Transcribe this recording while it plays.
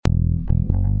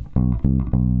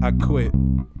I quit.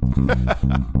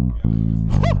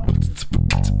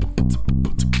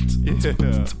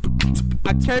 Yeah.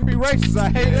 I can't be racist. I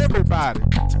hate everybody.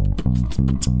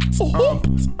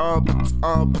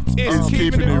 It's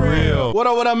keeping it real. What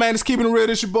up, man? It's keeping it real.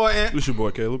 This your boy, Ant. This your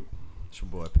boy, Caleb. It's your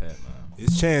boy, Pat, man.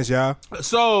 It's Chance, y'all.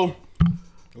 So,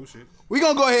 we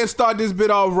gonna go ahead and start this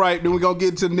bit off right. Then we gonna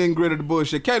get to the nitty and gritty of the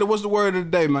bullshit. Caleb, what's the word of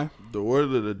the day, man? The word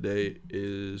of the day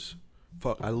is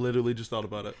fuck. I literally just thought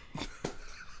about it.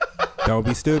 Don't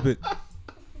be stupid.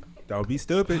 Don't be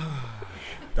stupid.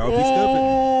 Don't be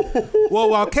stupid. Well,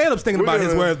 while Caleb's thinking about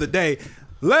his word of the day,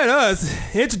 let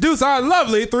us introduce our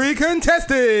lovely three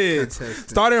contestants.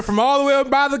 Starting from all the way up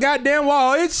by the goddamn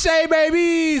wall, it's Shay,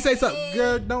 baby. Say something.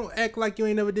 Girl, don't act like you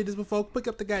ain't never did this before. Pick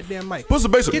up the goddamn mic. What's the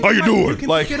basic? How you doing? You can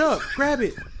pick it up. Grab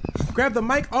it. Grab the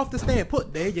mic off the stand.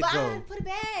 There you go. Put it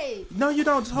back. No, you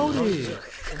don't. Just hold it.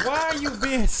 Why are you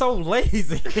being so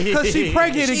lazy? Because she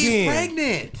pregnant again. She's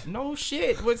pregnant. No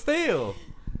shit, but still.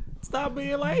 Stop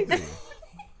being lazy.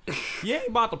 You ain't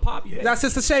about to pop yet. That's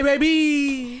Sister Shay,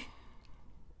 baby.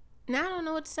 Now I don't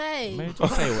know what to say. Man,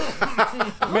 just say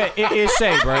what. Man, it's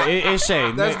Shay, bro. It's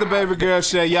Shay. That's the baby girl,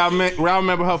 Shay. Y'all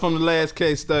remember her from the last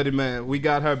case study, man. We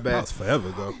got her back. That was forever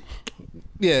ago.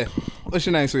 Yeah. What's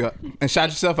your name, sweetheart? And shout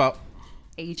yourself out.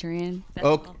 Adrian.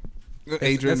 Okay.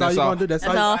 Adrian, that's all you gonna do. That's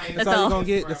all you gonna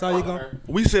get. That's all you gonna.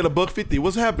 We said $1.50.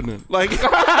 What's happening? Like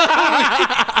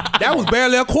That was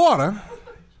barely a quarter.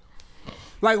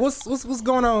 Like what's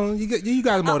going on? You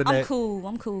guys more than that.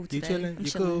 I'm cool today. You chilling? I'm You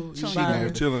chilling. cool? You Chilling.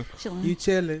 vibing? You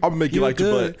chilling? I'm gonna make you like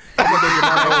your good. I'm gonna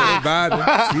make you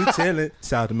vibing. You chilling?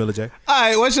 Shout out to Miller J. All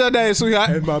right, what's your name,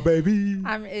 sweetheart? And my baby.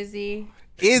 I'm Izzy.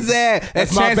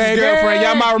 That's my Chance's baby. girlfriend.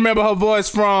 Y'all might remember her voice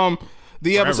from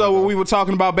the episode where we were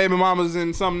talking about baby mamas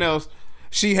and something else.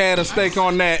 She had a stake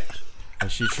on that.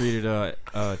 And she treated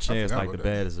Chance like the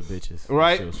baddest of bitches.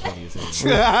 Right. She was funny as hell. She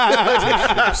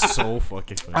was so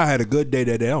fucking funny. I had a good day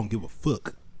that day. I don't give a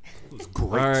fuck. It was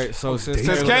great. All right, so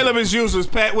since Caleb is useless,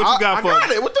 Pat, what you got for I got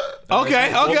us? it. What the?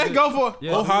 Okay, go for it.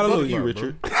 Yeah, Oh, hallelujah. You,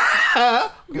 Richard. Come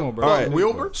on, bro. All right,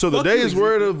 Wilbur? So the day's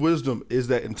word of wisdom is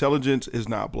that intelligence is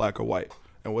not black or white,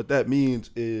 and what that means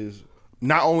is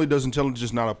not only does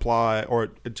intelligence not apply, or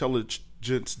intelligence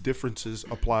differences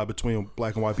apply between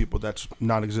black and white people. That's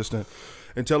non-existent.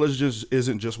 Intelligence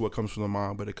isn't just what comes from the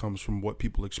mind, but it comes from what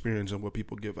people experience and what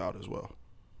people give out as well.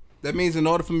 That means in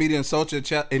order for me to insult your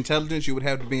intelligence, you would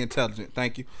have to be intelligent.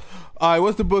 Thank you. All right,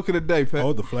 what's the book of the day, Pat?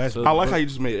 Oh, the flash. I like how you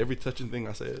just made every touching thing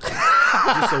I said.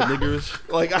 Just so niggerish.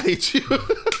 Like, I hate you.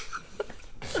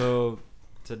 So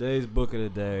today's book of the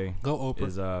day Go Oprah.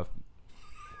 is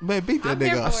Man, beat that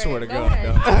nigga up. I swear to God,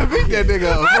 no. Beat that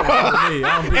nigga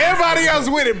up. Everybody else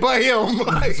with it but him.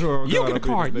 You get a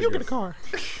car. You get a car.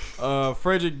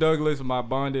 Frederick Douglass, My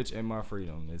Bondage and My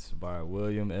Freedom. It's by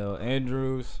William L.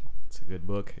 Andrews. It's a good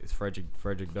book. It's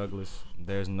Frederick Douglass.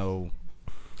 There's no...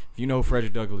 If you know who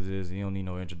Frederick Douglass is, you don't need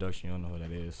no introduction. You don't know who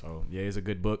that is. So, yeah, it's a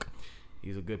good book.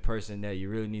 He's a good person that you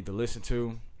really need to listen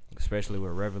to, especially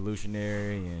with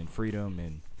revolutionary and freedom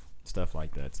and stuff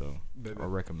like that. So, I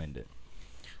recommend it.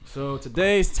 So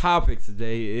today's topic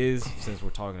is, since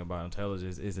we're talking about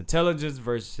intelligence, is intelligence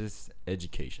versus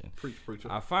education. Preach.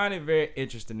 I find it very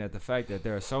interesting that the fact that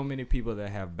there are so many people that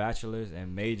have bachelors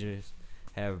and majors,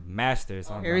 have masters.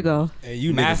 Here we go. And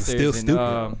you niggas are masters still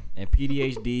stupid. and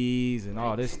PhDs and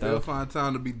all this Still stuff. find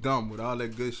time to be dumb with all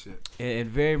that good shit. And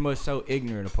very much so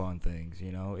ignorant upon things.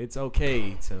 You know, it's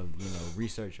okay to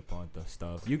research upon the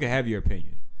stuff. You can have your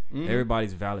opinion. Mm-hmm.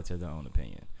 Everybody's valid to their own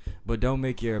opinion. But don't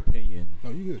make your opinion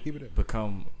You good. Keep it up.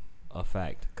 become a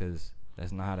fact, because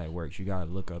that's not how that works. You gotta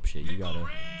look up shit. You gotta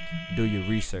do your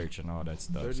research and all that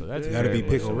stuff. So that's Gotta very be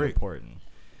much Pickle so Rick. important.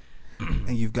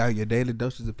 And you've got your daily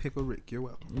doses of Pickle Rick. You're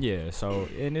welcome. Yeah. So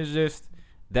and it's just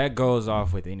that goes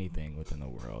off with anything within the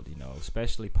world,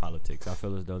 especially politics. I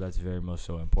feel as though that's very much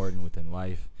so important within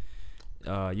life.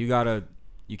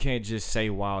 You can't just say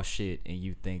wild shit and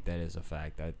you think that is a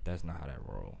fact. That's not how that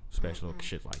roll, especially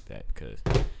shit like that, because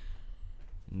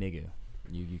nigga,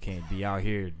 you can't be out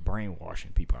here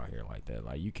brainwashing people out here like that.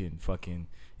 Like, you can fucking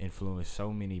influence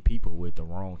so many people with the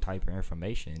wrong type of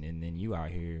information, and then you out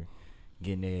here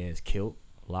getting their ass killed,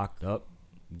 locked up,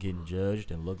 getting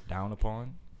judged and looked down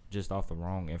upon just off the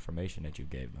wrong information that you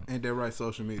gave them. Ain't that right,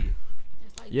 social media?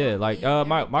 Yeah, like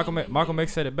Malcolm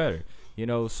X said it better.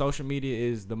 Social media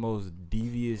is the most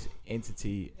devious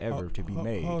entity ever to be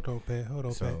made. Hold on, Pat.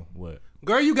 So what?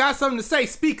 Girl, you got something to say.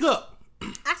 Speak up.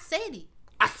 I said it.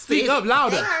 Speak up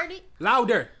louder. They heard it.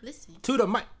 Louder. Listen. To the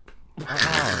mic.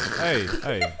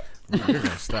 Hey, you're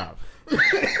gonna stop.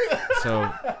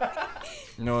 So,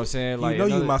 you know what I'm saying? Like, you know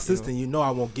you another- my sister, and you know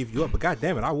I won't give you up. But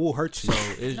goddamn it, I will hurt you.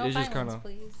 So it's No just kind violence, of.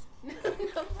 please.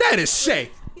 That is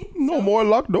Shay. No more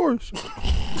locked doors.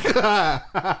 Open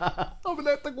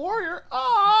that the warrior.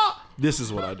 Ah. This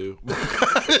is what I do.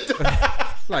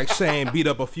 Like Shane beat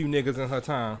up a few niggas in her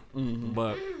time.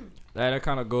 But that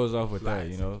kind of goes off with that,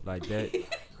 you know, like that.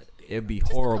 It'd be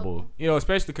horrible, you know,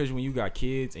 especially because when you got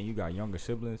kids and you got younger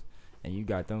siblings and you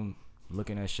got them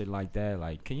looking at shit like that.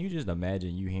 Like, can you just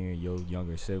imagine you hearing your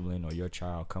younger sibling or your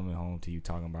child coming home to you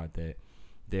talking about that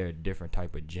they're a different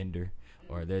type of gender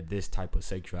or they're this type of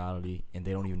sexuality and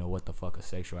they don't even know what the fuck a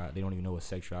sexuality. They don't even know what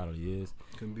sexuality is.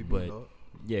 Couldn't be But me, dog.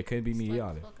 yeah, it couldn't be me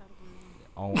either.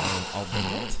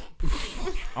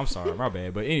 I'm sorry, my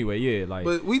bad. But anyway, yeah, like.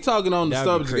 But we talking on the That'd be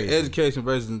subject of crazy. education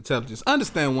versus intelligence.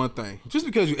 Understand one thing: just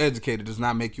because you're educated does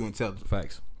not make you intelligent.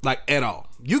 Facts. Like at all.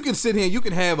 You can sit here and you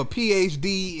can have a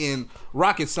PhD in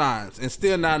rocket science and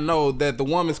still not know that the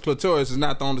woman's clitoris is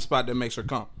not the only spot that makes her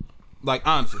come. Like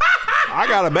honestly. I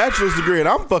got a bachelor's degree and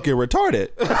I'm fucking retarded.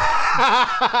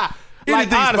 Like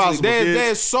Anything's honestly, possible, kids.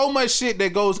 there's so much shit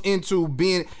that goes into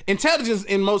being intelligence.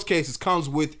 In most cases, comes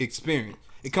with experience.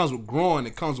 It comes with growing.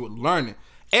 It comes with learning.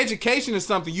 Education is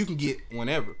something you can get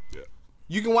whenever. Yeah.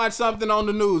 You can watch something on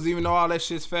the news, even though all that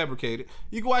shit's fabricated.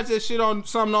 You can watch that shit on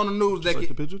something on the news that like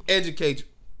the can pigeon? educate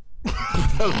you.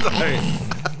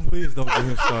 Please don't get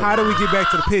him started. How do we get back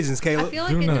to the pigeons, Caleb?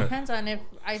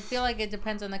 I feel like it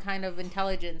depends on the kind of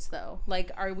intelligence, though.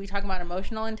 Like, are we talking about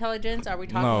emotional intelligence? Are we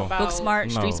talking No. about Book Book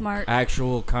smart, street smart.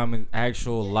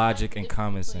 Actual logic and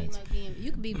common sense.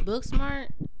 You could be book smart,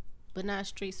 but not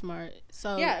street smart.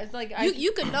 So Yeah, it's like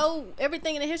you could know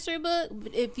everything in the history book,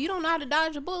 but if you don't know how to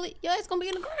dodge a bullet, your ass gonna be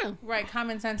in the ground. Right,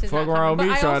 common sense is Fuck not around common.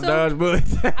 me But I trying to also- dodge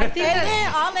bullets. I think And that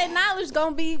then all that knowledge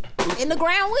gonna be in the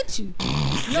ground with you.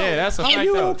 Yeah, that's a fact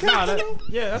you though. okay,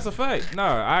 Yeah, that's a fact. No,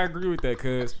 I agree with that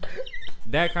because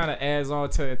that kind of adds on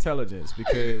to intelligence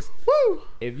because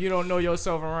if you don't know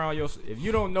yourself around if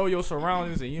you don't know your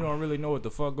surroundings and you don't really know what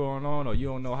the fuck going on or you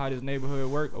don't know how this neighborhood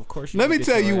work, of course you Let can me get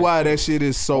tell your you ass- why that shit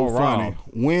is so all funny. wrong.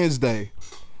 Wednesday,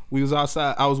 we was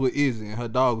outside. I was with Izzy and her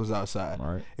dog was outside.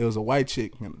 Right. It was a white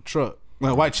chick in a truck.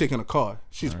 Well, a white chick in a car.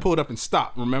 She was pulled up and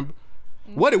stopped. Remember?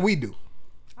 What did we do?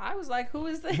 I was like, who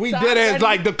is this? We I did it already-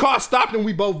 like the car stopped and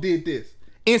we both did this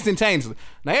instantaneously.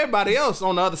 Now everybody else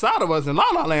on the other side of us in La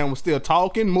La Land was still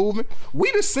talking, moving.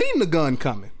 We just seen the gun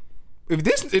coming. If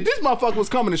this motherfucker was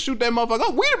coming to shoot that motherfucker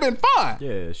up, we'd have been fine.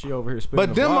 Yeah, she over here spitting.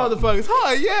 But the them block.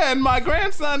 motherfuckers, yeah, and my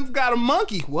grandson's got a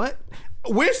monkey. What?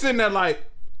 We're sitting there like,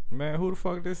 Man, who the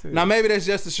fuck this is? now maybe that's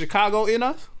just the Chicago in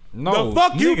us. No, The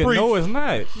fuck you nigga, preach. no, it's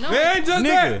not. No. It ain't just Nigga,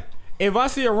 that. if I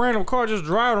see a random car just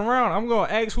driving around, I'm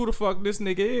gonna ask who the fuck this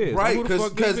nigga is. Right, Who the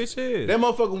fuck this because bitch is. that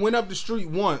motherfucker went up the street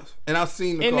once, and I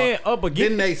seen the And car. then up again.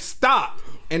 Then they stopped,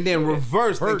 and then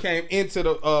reversed and came into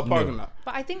the parking lot.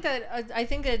 But I think that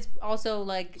it's also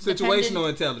like Situational dependent-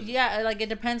 intelligence. Yeah, like it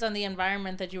depends on the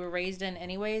environment that you were raised in,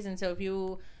 anyways. And so if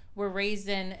you were raised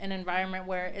in an environment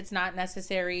where it's not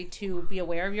necessary to be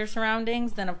aware of your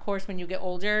surroundings, then of course when you get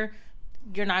older,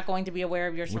 you're not going to be aware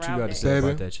of your What you surroundings. got to say Baby.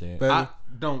 about that shit? Baby, I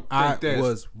don't think I that's...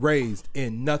 was raised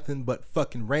in nothing but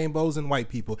fucking rainbows and white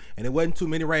people, and it wasn't too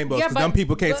many rainbows Yeah, because but- them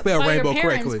people can't but spell by your rainbow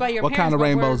parents, correctly. by your What kind parents, of but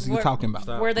rainbows were- you talking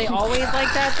about? Were they always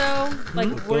like that though?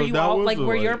 Like were you that all was like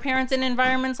were your like- parents in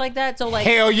environments like that? So like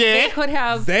Hell yeah. they could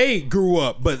have. They grew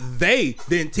up, but they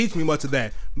didn't teach me much of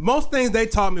that. Most things they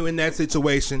taught me in that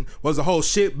situation was a whole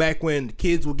shit back when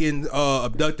kids were getting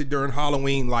abducted during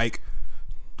Halloween, like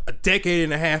a decade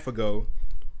and a half ago.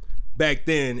 Back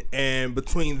then, and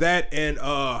between that and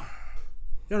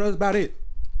that's about it.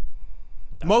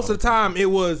 Most of the time, it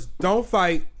was don't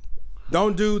fight,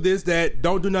 don't do this, that,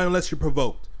 don't do nothing unless you're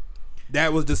provoked.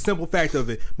 That was the simple fact of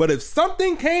it. But if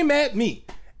something came at me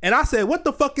and I said, "What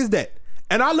the fuck is that?"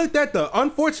 and I looked at the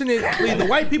the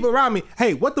white people around me,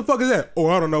 "Hey, what the fuck is that?" "Oh,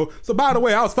 I don't know. So by the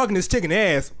way, I was fucking this chicken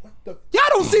ass." Y'all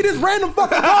don't see this random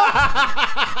fucking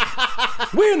car?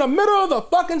 We're in the middle of the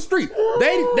fucking street.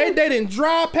 They didn't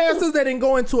drive past us. They didn't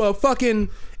go into a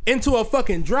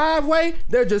fucking driveway.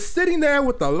 They're just sitting there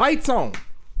with the lights on.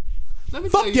 Let me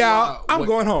Fuck tell you y'all. I'm what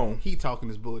going home. He talking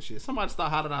this bullshit. Somebody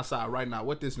start hiding outside right now.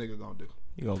 What this nigga gonna do?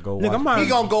 You gonna go Nigga, watch I'm it. He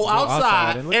gonna go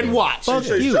outside look at and it. watch. Fuck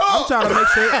you. I'm trying to make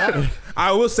sure.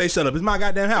 I will say shut up. It's my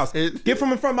goddamn house. Get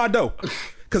from in front of my door.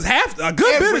 Cause a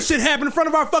good bit of shit happened in front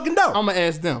of our fucking door. I'm gonna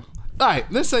ask them. All right,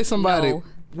 let's say somebody. No.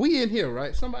 We in here,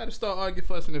 right? Somebody start arguing,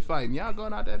 fussing, and fighting. Y'all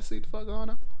going out there to see the fuck going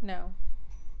on? No.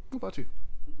 What about you?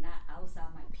 Not outside,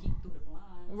 might peek through the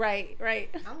blinds. Right.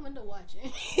 I'm window watching.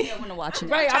 I want to watch it.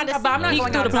 Right, but I'm not Peek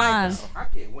going through the outside.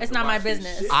 blinds. It's not my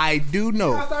business. I do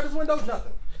know Outside this window,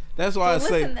 nothing. That's why I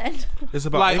say, Listen then. It's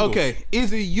about like, angles. okay,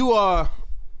 Izzy, you are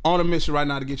on a mission right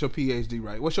now to get your PhD,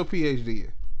 right? What's your PhD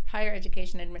in? Higher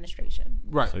education administration.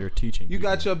 Right. So you're teaching. You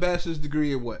got your bachelor's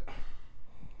degree in what?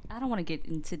 I don't want to get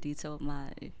into detail of my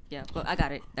but I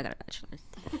got it. I got a bachelor's.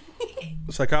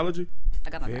 Psychology. I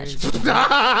got my bachelor's.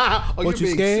 Oh, What, you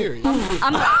being scared? serious.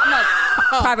 I'm a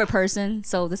private person,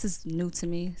 so this is new to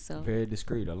me. So very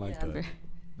discreet. I like I'm that.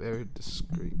 Very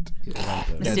discreet. That's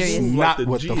mysterious. Not the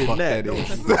what G the in fuck that, that is.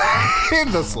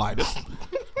 In the slightest.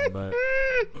 But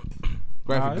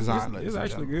Graphic Nah, design. It's ladies and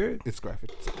actually gentlemen. good. It's graphic.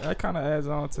 That kind of adds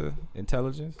on to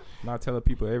intelligence. Not telling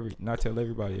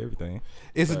everybody everything.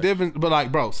 It's a different, but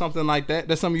like, bro, something like that.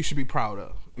 That's something you should be proud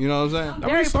of. You know what I'm saying?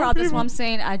 very some proud. That's people- why I'm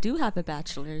saying I do have a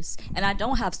bachelor's, and I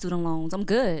don't have student loans. I'm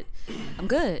good.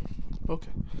 Okay.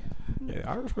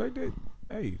 Yeah, I respect it.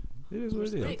 Hey, it is what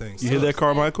it is. Thanks. You hear that,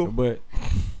 Carmichael? But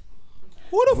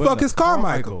Who the fuck is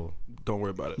Carmichael? Don't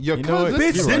worry about it. Your You know cousin. what?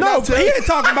 Bitch, Did no, not tell he you- ain't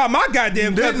talking about my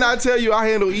goddamn Did cousin. not tell you I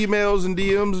handle emails and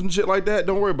DMs and shit like that.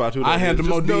 Don't worry about it. I handle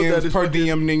more Just know that DMs it's per fucking-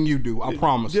 DM than you do. I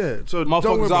promise. Yeah, so don't worry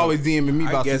Motherfuckers about always it. DMing me I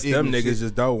about guess some them ignorant niggas shit.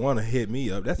 just don't want to hit me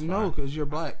up. That's fine. No, because you're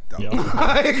black.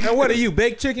 And what are you,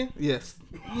 baked chicken? Yes.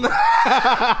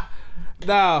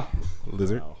 Now,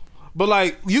 Lizard. but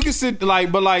like you can sit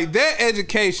like, but like their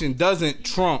education doesn't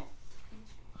trump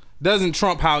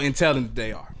how intelligent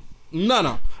they are. No.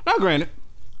 Now, granted,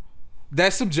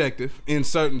 that's subjective in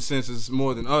certain senses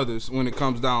more than others when it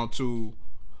comes down to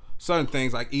certain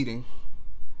things like eating,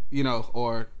 you know,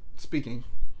 or speaking,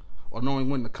 or knowing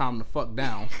when to calm the fuck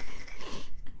down.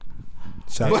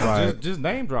 Shots fired. just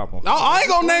name drop them. No, I ain't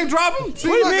gonna name drop them. What do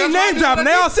you mean name dropping?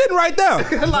 They all sitting right there.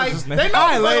 Like, they know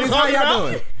Hi, what I'm ladies. How talking y'all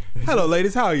about. doing? Hello,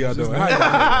 ladies. How y'all doing? How y'all doing?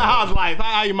 How's life?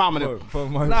 How your mama doing? For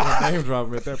my name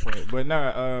drop at that point. But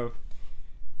nah,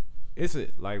 it's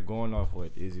like going off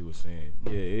what Izzy was saying.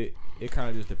 Yeah, it kind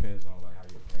of just depends on like how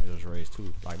your parents was raised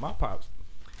too. Like my pops,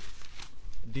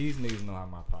 these niggas know how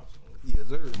my pops was. Yes,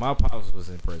 sir. My pops was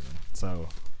in prison, so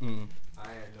I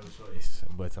had no choice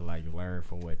but to like learn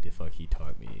from what the fuck he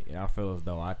taught me, and I feel as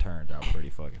though I turned out pretty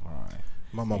fucking fine.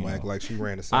 My mama act like she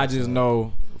ran the I just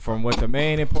know from what the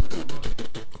main important.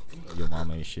 Your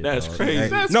mama ain't shit. That's dog. crazy. Hey,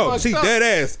 That's No, fucked she up. dead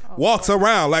ass walks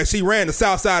around like she ran the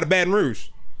south side of Baton Rouge.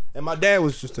 And my dad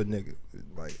was just a nigga.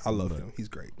 Like, I love him. He's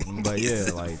great. But yeah,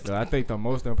 like I think the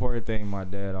most important thing my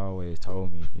dad always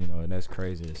told me, you know, and that's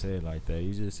crazy to say it like that.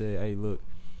 He just said, "Hey, look,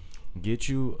 get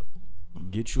you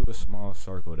a small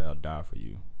circle that'll die for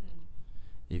you.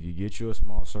 If you get you a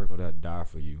small circle that'll die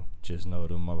for you, just know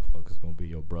them motherfuckers gonna be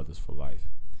your brothers for life."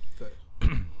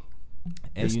 And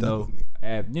It you stuck know,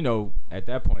 with me. at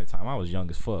that point in time, I was young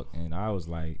as fuck, and I was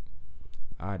like,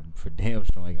 I for damn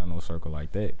sure ain't got no circle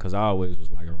like that, cause I always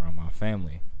was like around my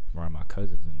family, around my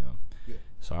cousins and them. Yeah.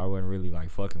 So I wasn't really like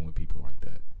fucking with people like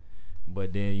that.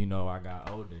 But then, you know, I got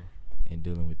older and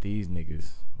dealing with these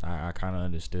niggas, I kind of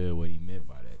understood what he meant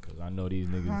by that, cause I know these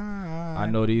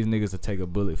niggas will take a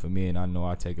bullet for me, and I know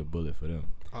I take a bullet for them.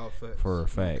 All facts. For a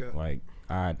fact. Okay.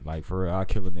 For real, I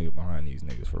kill a nigga behind these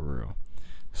niggas for real.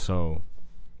 So,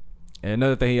 and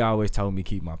another thing he always told me,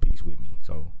 keep my peace with me.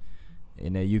 So,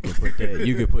 and then you can put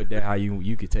that how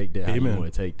you can take that how you Amen.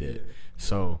 want to take that. Yeah.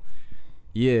 So,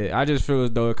 yeah, I just feel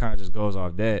as though it kind of just goes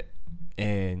off that,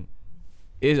 and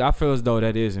I feel as though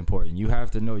that is important. You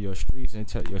have to know your streets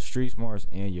and your street smarts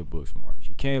and your book smarts.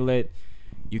 You can't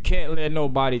let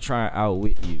nobody try and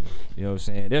outwit you. You know what I'm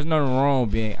saying? There's nothing wrong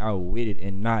being outwitted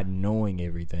and not knowing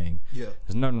everything. Yeah.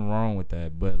 There's nothing wrong with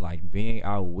that. But like being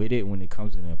outwitted when it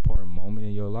comes to an important moment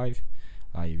in your life,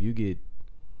 like if you get,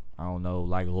 I don't know,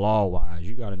 like law wise,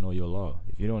 you gotta know your law.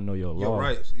 If you don't know your law,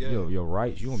 rights, yeah. your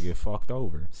rights, you gonna get fucked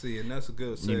over. See, and that's a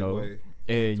good segue. You know,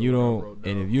 and to you what I don't, wrote and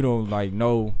down. if you don't like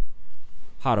know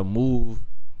how to move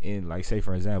in, like say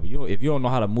for example, if you don't know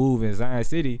how to move in Zion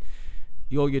City,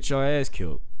 you gonna get your ass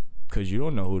killed. Cause you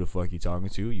don't know who the fuck you talking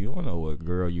to. You don't know what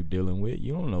girl you dealing with.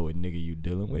 You don't know what nigga you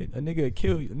dealing with. A nigga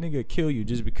will kill you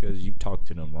just because you talked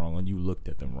to them wrong and you looked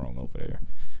at them wrong over there.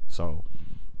 So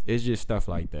it's just stuff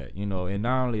like that, you know. And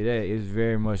not only that, it's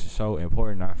very much so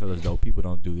important. I feel as though people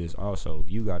don't do this. Also,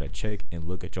 you gotta check and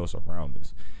look at your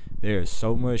surroundings. There is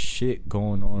so much shit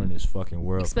going on in this fucking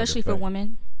world, Especially for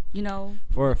women, you know.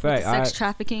 For a fact, Sex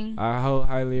trafficking. I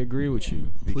highly agree with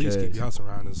you. Please keep because- y'all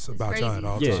surroundings about y'all at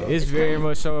all Yeah, times. it's very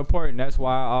much so important. That's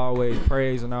why I always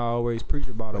praise and I always preach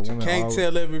about a woman. Can't always,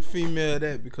 tell every female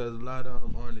that because a lot of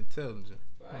them aren't intelligent.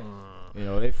 You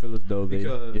know, they feel as though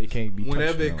Because they can't be.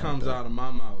 whenever touching it them comes like that. out of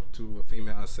my mouth to a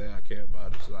female I say I care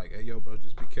about, it's like, hey, yo, bro,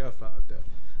 just be careful out there.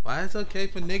 Why it's okay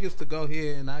for niggas to go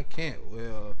here and I can't?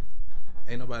 Well,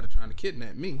 ain't nobody trying to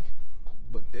kidnap me,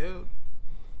 but they'll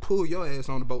pull your ass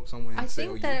on the boat somewhere. And I sail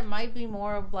think that it might be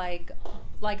more of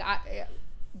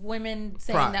women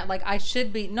saying Pride. that like I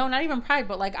should be not even pride,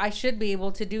 but like I should be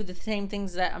able to do the same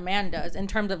things that a man does in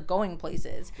terms of going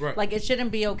places. Right. Like it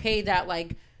shouldn't be okay that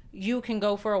like you can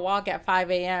go for a walk at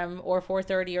 5 a.m. or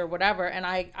 4:30 or whatever, and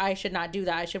I should not do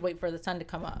that. I should wait for the sun to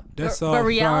come up. That's all But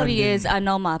reality fine, is, I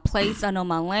know my place, I know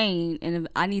my lane, and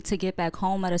if I need to get back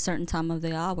home at a certain time of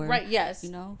the hour. Right, yes.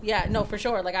 You know? Yeah, no, for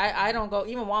sure. Like I don't go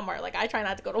even Walmart. Like I try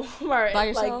not to go to Walmart By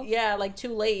yourself? like like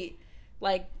too late.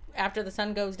 Like after the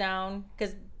sun goes down,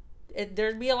 cuz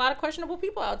there'd be a lot of questionable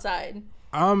people outside.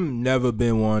 I'm never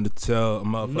been one to tell a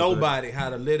motherfucker Nobody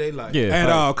how to live their life. Yeah. at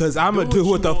all, because I'm going to do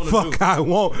what the you wanna fuck do. I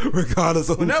want, regardless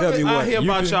of who Whenever tell me I what. hear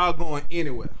You about can- y'all going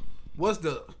anywhere, what's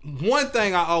the one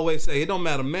thing I always say? It don't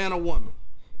matter man or woman.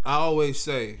 I always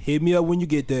say, Hit me up when you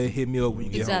get there. Hit me up when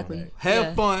you get Exactly. home. have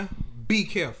Yeah. fun, be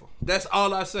careful. That's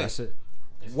all I say. That's it.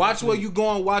 Watch where you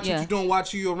going, watch Yeah. what you doing,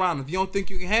 watch who you around. If you don't think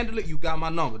you can handle it, you got my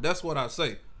number. That's what I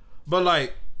say. But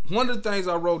like, one of the things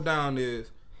I wrote down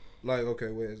is, like, okay,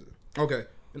 where is it? Okay,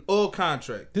 an oil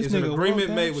contract This is an nigga agreement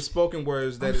wrote made down with spoken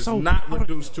words that I'm is so not proud of-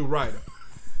 reduced to writing.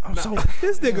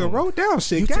 This nigga wrote down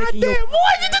shit. taking Goddamn, your-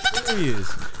 boy. Serious.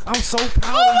 I'm so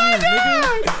proud of you,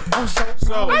 nigga. I'm so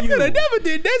proud I of you. could have never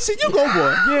did that shit. You go,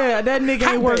 boy. Yeah, that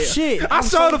nigga ain't worth shit. I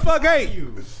saw the fuck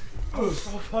ain't.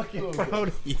 But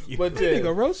That yeah.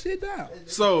 nigga wrote shit down.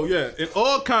 So yeah, an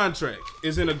oil contract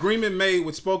is an agreement made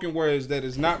with spoken words that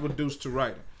is not reduced to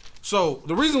writing. So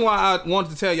the reason why I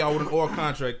wanted to tell y'all what an oil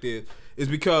contract is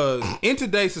because in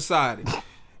today's society,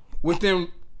 within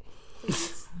Be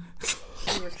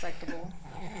respectable.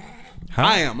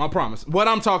 I promise. What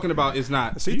I'm talking about is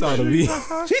not. She talking to me.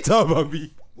 She talking about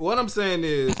me. What I'm saying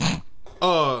is,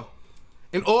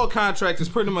 an oil contract is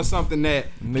pretty much something that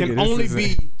Nigga, can this only is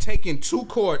be taken to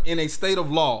court in a state of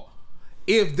law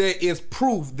if there is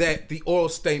proof that the oral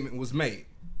statement was made.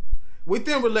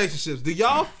 Within relationships, do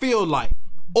y'all feel like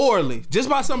orally, just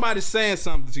by somebody saying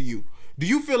something to you, do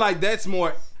you feel like that's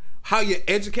more how you're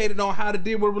educated on how to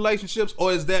deal with relationships,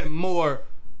 or is that more,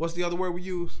 what's the other word we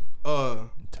use?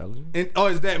 Intelligent. Or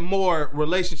is that more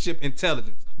relationship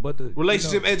intelligence? But the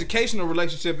Relationship education or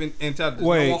relationship intelligence? I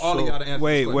Wait, want all of y'all to answer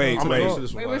wait, this wait, question. I'm gonna wait. answer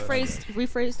this Wait, one.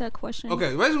 rephrase that question.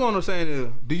 Okay, basically what I'm saying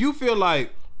is, do you feel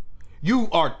like you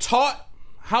are taught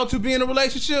how to be in a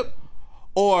relationship,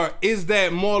 or is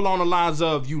that more along the lines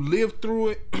of you live through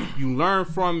it, you learn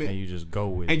from and it, you just go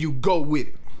with it. and you go with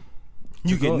it?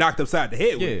 You get knocked upside the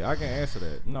head with it. Yeah, I can answer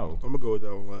that. No, I'm gonna go with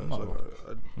that one last.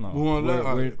 no, We wanna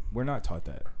learn- we're not taught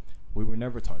that. We were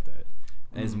never taught that.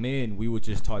 As men, we were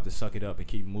just taught to suck it up and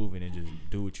keep moving and just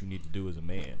do what you need to do as a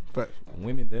man. But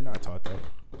Women, they're not taught that.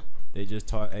 They just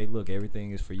taught, hey, look,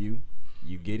 everything is for you.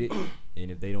 You get it, and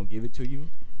if they don't give it to you,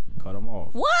 cut them off.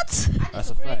 What? That's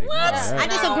a fact. What? I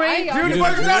disagree.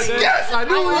 yes, I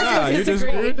do. Nah, you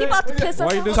disagree with You about to piss Why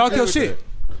us you off? disagree Talk your with shit.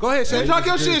 that? Go ahead, Shay. Talk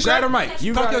your shit, Grab Shay. the mic.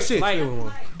 You Talk got your shit. Like,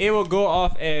 it will go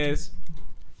off as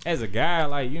a guy,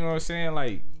 like, you know what I'm saying?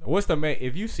 Like, what's the man?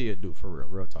 If you see a dude, for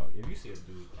real talk. If you see a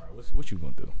dude, all right, what you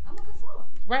gonna do?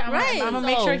 Right, I'm Right. gonna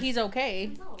make sure he's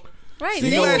okay. Right.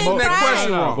 See, you men asking can that cry.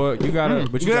 question wrong. But you gotta.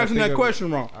 But you You're gotta asking think that of-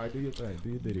 question wrong. All right, do your thing. Do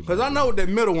your ditty. Because I know what that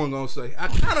middle one gonna say. I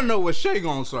kind of know what Shay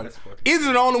gonna say. Is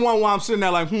it the only one where I'm sitting there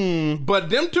like, But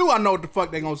them two, I know what the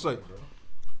fuck they gonna say.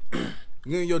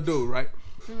 You and your dude, right?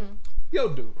 Yo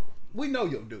dude. We know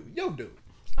your dude. Yo dude.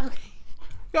 Okay.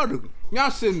 Yo dude. Y'all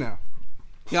sitting there.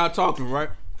 Y'all talking, right?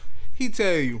 He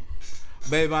tell you,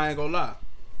 babe, I ain't gonna lie.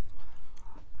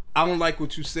 I don't like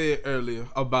what you said earlier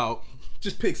about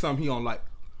just pick something he don't like.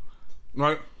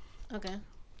 Right? Okay.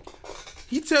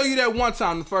 He tell you that one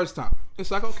time, the first time.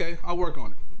 It's like, okay, I'll work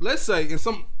on it. Let's say in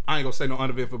some, I ain't gonna say no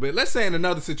uneventful, but let's say in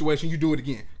another situation you do it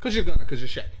again. Cause you're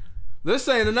Shay. Let's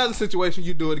say in another situation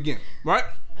you do it again, right?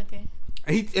 Okay.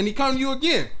 And he come to you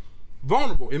again,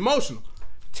 vulnerable, emotional,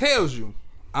 tells you,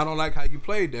 I don't like how you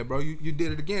played that, bro. You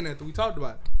did it again after we talked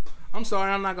about it. I'm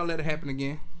sorry, I'm not gonna let it happen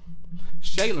again.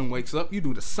 Shaylin wakes up, you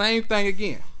do the same thing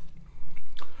again.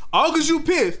 All cause you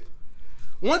pissed.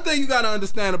 One thing you gotta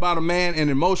understand about a man and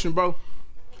emotion, bro.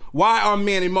 Why are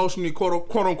men emotionally, quote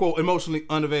unquote, emotionally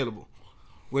unavailable?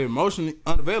 We're emotionally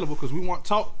unavailable because we weren't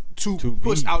taught to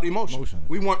push be out emotion. emotional.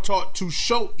 We weren't taught to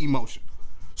show emotion.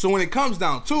 So when it comes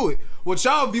down to it, what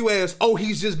y'all view as, oh,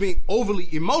 he's just being overly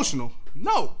emotional.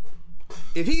 No.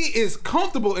 If he is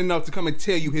comfortable enough to come and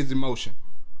tell you his emotion,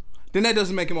 then that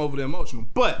doesn't make him overly emotional.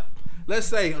 But let's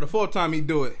say the fourth time he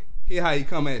do it, hear how he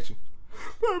come at you.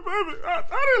 Baby, I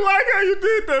didn't like how you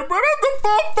did that, bro. That's the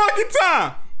fourth fucking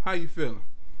time. How you feeling?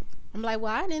 I'm like,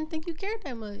 well, I didn't think you cared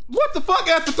that much. What the fuck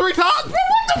after 3 times? Bro,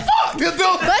 what the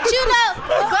fuck? But you know,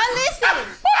 but listen,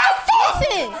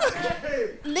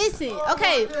 listen, listen.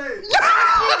 Okay.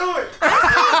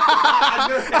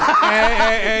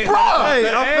 Hey,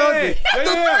 I felt it.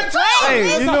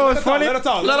 Hey, you know what's funny? Let her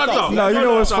talk. No, you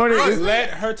know what's funny?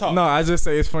 Let her talk. No, I just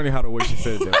say it's funny how the way she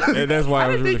said that. And that's why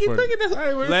it was really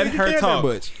funny. Let her talk.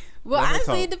 Well,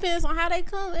 honestly, it depends on how they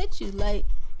come at you. Like,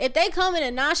 if they come in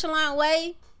a nonchalant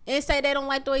way and say they don't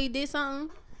like the way you did something,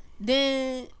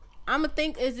 then I'ma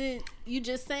think, is it you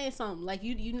just saying something? Like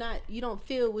you don't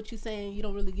feel what you saying. You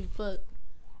don't really give a fuck.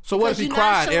 So what if he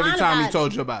cried every time he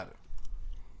told you about it?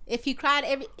 If he cried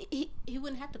he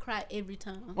wouldn't have to cry every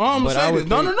time. Well, I'm gonna say this.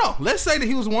 No. Let's say that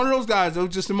he was one of those guys that was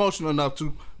just emotional enough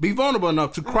to be vulnerable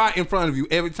enough to cry in front of you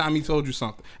every time he told you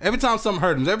something. Every time something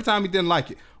hurt him. Every time he didn't like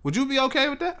it. Would you be okay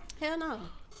with that? Hell no.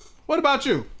 What about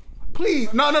you?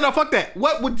 Please. No. Fuck that.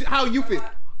 How you feel?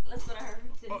 Let's go to her.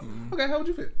 Okay, how would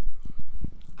you feel?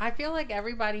 I feel like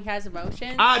everybody has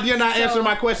emotions. You're not answering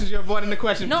my questions. You're avoiding the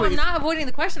question. No, please. I'm not avoiding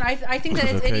the question. I think that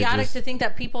it's Okay, idiotic just- to think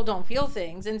that people don't feel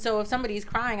things. And so if somebody's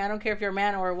crying, I don't care if you're a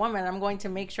man or a woman, I'm going to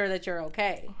make sure that you're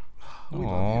okay.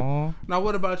 Aww. Now,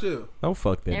 what about you? Don't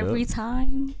fuck that Every up.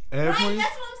 time. Right? That's what I'm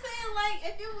saying.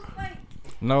 Like, if it was like,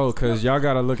 No, because y'all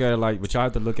got to look at it like, but y'all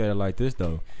have to look at it like this,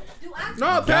 though. do I No.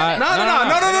 I'll be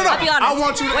honest. I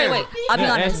want you to Wait. I'll be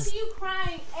Yeah, honest. see you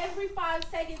crying every 5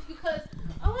 seconds because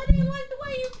I didn't like the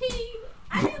way you peed.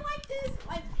 I didn't like this.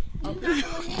 Like, you not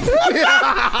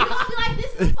gonna be like,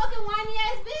 this is a fucking whiny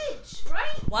ass bitch,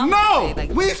 right? Well, I'm No, gonna say,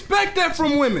 like, we expect that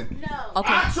from women. No. Okay.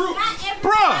 Not every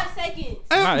Bruh. 5 seconds.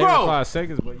 And Not bro, every 5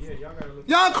 seconds, but yeah, y'all got to look.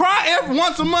 y'all cry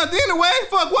once a month anyway.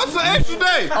 Fuck, what's the extra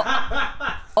day?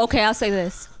 Okay, I'll say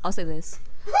this.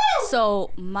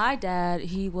 So my dad,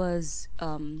 he was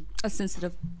a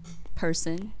sensitive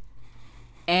person,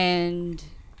 and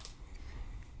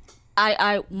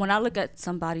I when I look at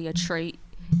somebody, a trait,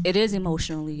 it is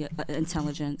emotionally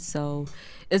intelligent. So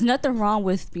there's nothing wrong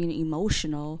with being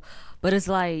emotional, but it's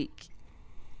like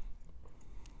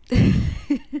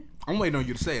I'm waiting on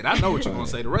you to say it. I know what you're gonna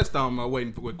say. The rest of them are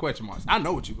waiting with question marks. I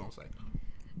know what you're gonna say.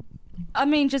 I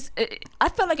mean, I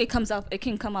feel like it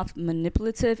can come off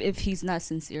manipulative if he's not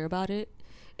sincere about it.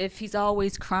 If he's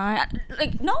always crying,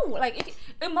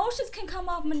 emotions can come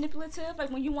off manipulative,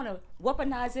 like when you want to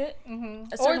weaponize it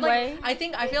a certain way. I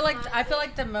feel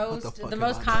like the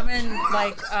most common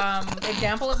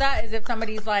example of that is if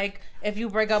somebody's like, if you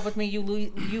break up with me, you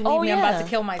leave me, I'm about to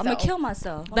kill myself. I'm gonna kill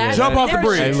myself. Jump off the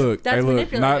bridge. Hey, look. That's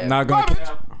manipulative. Not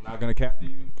gonna cap to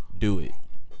you. Do it.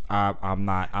 I'm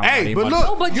not. Hey, but not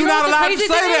look, but you're you know not what the allowed to crazy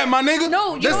say thing that, is? my nigga.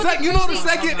 No, the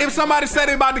second if somebody said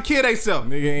they about to kill themselves,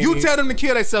 Nigga, you tell them to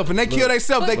kill themselves, and they kill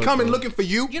themselves, they But- come and looking for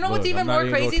you. You know what's Look, even I'm not more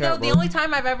even gonna crazy cap, though? The bro. only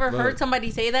time I've ever heard Look.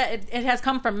 somebody say that, it has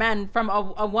come from men, from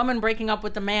a woman breaking up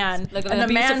with the man, Like an and the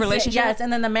abusive man relationship? yes,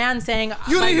 and then the man saying,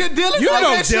 You didn't hear Dylan You say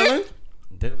know that shit?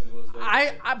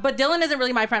 Dylan. but Dylan isn't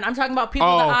really my friend. I'm talking about people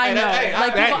Oh. that I know,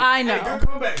 people I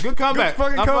know. Good comeback.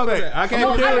 fucking I fuck with comeback. that. I can't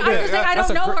Well, deal I'm with just saying that. I don't That's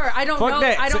a know cra- her. I don't fuck know.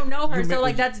 that. I don't know her. You So make-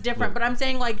 like that's different. But I'm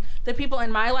saying like the people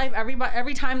in my life,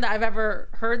 every time that I've ever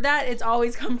heard that, it's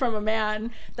always come from a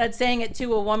man that's saying it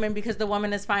to a woman because the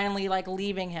woman is finally like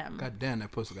leaving him. God damn,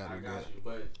 that pussy got it good.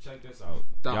 But check this out.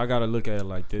 Y'all gotta look at it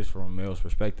like this from a male's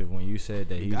perspective. When you said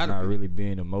that he's gotta not be. really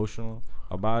being emotional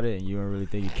about it, and you don't really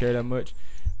think you care that much.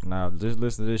 Now just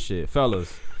listen to this shit,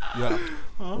 fellas. Yeah.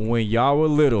 When y'all were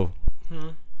little,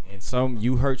 and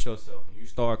you hurt yourself, and you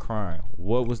start crying.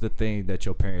 What was the thing that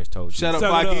your parents told you? Shut up, Suck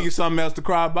if I it give up. you something else to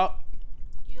cry about.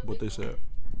 What they said.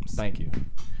 Thank you.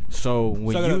 So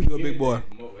when Suck it you up, you a hear big boy.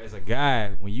 that, as a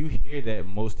guy, when you hear that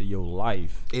most of your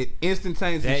life, It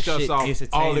instantaneously that shuts shit off all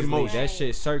instantaneously, emotion. that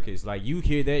shit circus. Like you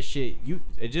hear that shit,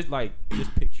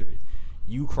 just picture it.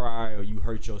 You cry or you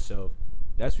hurt yourself.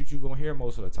 That's what you gonna hear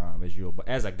most of the time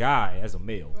as a guy, as a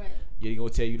male. Right. You're gonna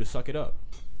tell you to suck it up.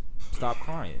 Stop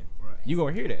crying. Right. You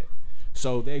gonna hear that.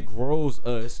 So that grows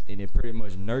us and it pretty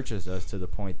much nurtures us to the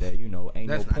point that, ain't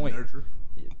That's no not point. nurture.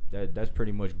 That's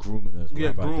pretty much grooming us. Yeah,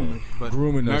 What about grooming, that? but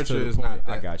Grooming us to nurture the is point. not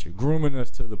I that. got you. Grooming us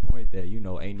to the point that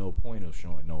ain't no point of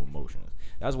showing no emotions.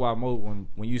 That's why when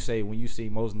you see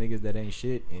most niggas that ain't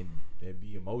shit and they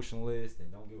be emotionless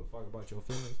and don't give a fuck about your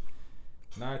feelings,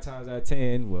 9 times out of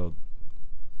 10, well,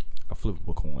 a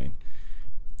flippable coin.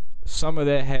 Some of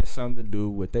that has something to do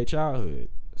with their childhood.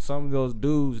 Some of those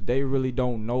dudes, they really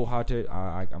don't know how to.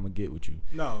 I'm gonna get with you.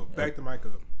 No, back the mic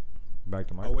up. Back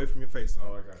to my. Away from your face.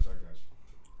 Oh, I got you.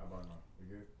 How about now?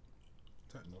 You good?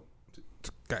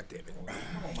 God damn it. Come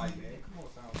on, Mike, man. Come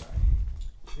on, sound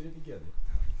guy. Get it together.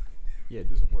 Yeah,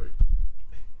 do some work.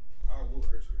 I will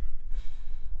hurt you.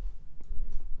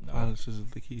 No. This is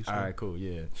the key. All right, cool.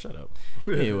 Yeah, shut up.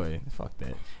 Anyway, fuck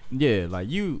that. Yeah, like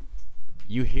you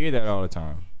hear that all the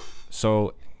time.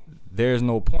 So there's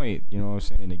no point, you know what I'm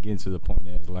saying, to get to the point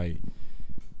that's like,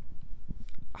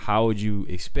 how would you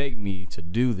expect me to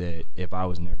do that if I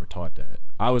was never taught that?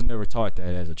 I was never taught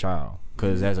that as a child.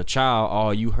 Because as a child,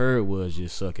 all you heard was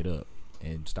just suck it up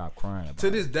and stop crying about To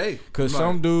it. this day. Because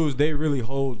some dudes, they really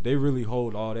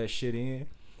hold all that shit in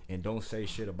and don't say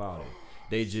shit about it.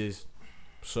 They just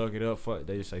suck it up.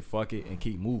 They just say fuck it and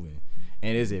keep moving.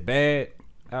 And is it bad?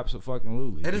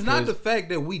 Absolutely. And it's not the fact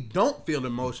that we don't feel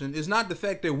emotion. It's not the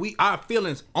fact that our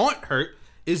feelings aren't hurt.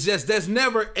 It's just there's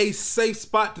never a safe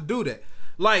spot to do that.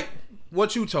 Like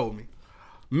what you told me.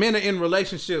 Men are in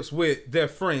relationships with their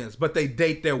friends, but they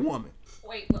date their woman.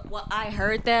 Wait, well, I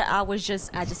heard that. I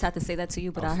just had to say that to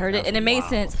you, but I heard it, and it made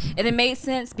sense. And it made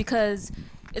sense because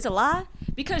it's a lie.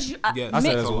 Because you, Yes. I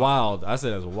said it's wild. I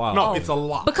said it's wild. No, it's a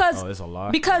lie. Because it's a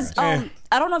lie. Because I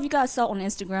don't know if you guys saw on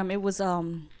Instagram. It was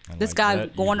this like guy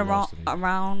that, going you lost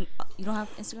around. You don't have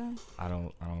Instagram? I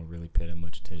don't really pay that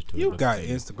much attention to it. You But got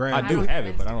Instagram. I do have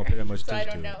it, but I don't pay that much So I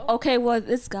attention don't to it. know. Okay, well,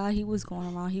 this guy, he was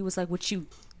going around. He was like, "Would you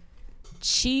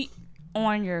cheat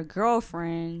on your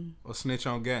girlfriend?" Or snitch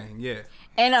on gang, yeah.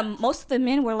 And most of the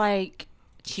men were like,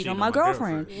 cheat on my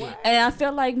girlfriend. And I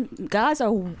feel like guys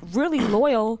are really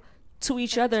loyal to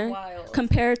each other wild.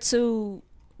 compared to,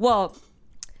 well,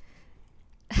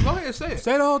 Go ahead and say it.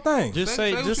 Say the whole thing. Just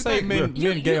Say say what just you say think. men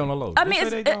You- gay on the low. I Just mean, say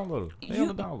it's- they down low. They on you-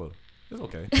 the down low. It's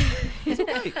okay.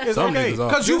 It's Some okay. niggas are.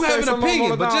 Because you Just say have an something on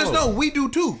opinion, the but just down know low. we do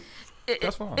too.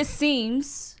 That's fine. it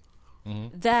seems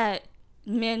that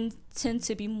men tend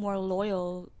to be more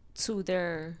loyal to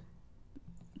their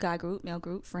guy group, male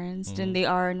group, friends than they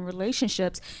are in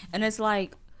relationships. And it's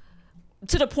like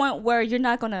to the point where you're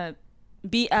not going to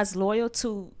be as loyal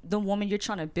to the woman you're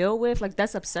trying to build with. Like,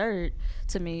 that's absurd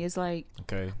to me. It's like,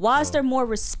 Okay. why is so- there more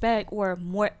respect or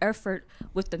more effort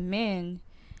with the men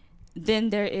than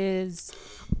there is?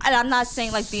 And I'm not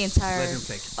saying like the entire. Let him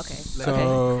take it. Okay.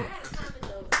 So,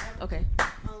 Okay.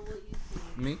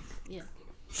 Me? Yeah.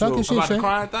 talking shit, About the Shay.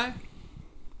 crying thing?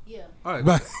 Yeah. All right.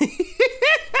 But-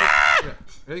 Yeah,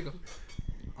 there you go.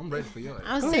 I'm ready for your ass.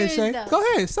 I'm Go ahead, serious Shay. though. Go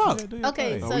ahead, stop.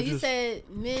 Okay, thing. so we you just- said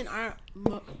men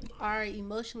are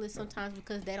emotionless sometimes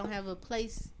because they don't have a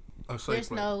place. A safe There's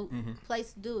place. no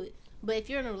place to do it. But if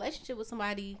you're in a relationship with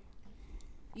somebody,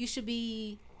 you should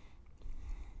be.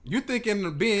 You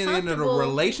thinking being in a Comfortable.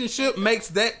 relationship makes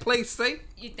that place safe?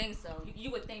 You think so?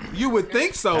 You would think. You would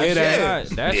think so. It yeah. ain't.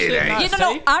 That shit not You safe.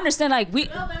 know, I understand. Like we,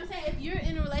 No, but I'm saying if you're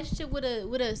in a relationship with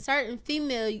a certain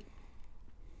female,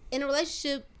 in a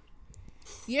relationship,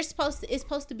 it's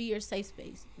supposed to be your safe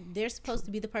space. They're supposed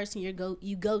to be the person you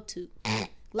go to.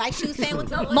 Like she was saying with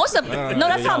the most of no,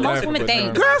 that's how most women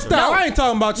think. Girl, stop. I ain't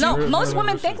talking about you. No, most no,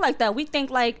 women no, think shit. like that. We think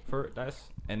like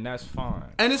That's fine.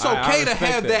 And it's I okay to respect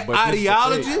have that but this the thing.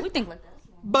 ideology, we think like that.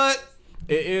 but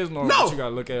It is normal. No. But you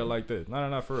gotta look at it like this.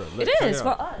 No, for real. Look, It check is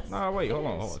out. for us. Nah, wait, hold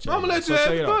on. Check I'm gonna it let out. you So have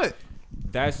check it. it Go out. ahead.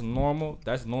 That's normal.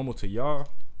 That's normal to y'all,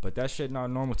 but that shit not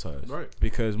normal to us. Right.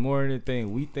 Because more than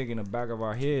anything, we think in the back of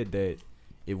our head that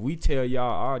if we tell y'all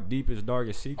our deepest,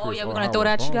 darkest secrets, Oh, yeah, we're or gonna how throw we're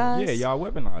that at you wrong, guys? Yeah, y'all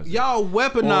weaponize it. Y'all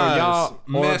weaponize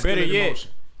or masculine better yet,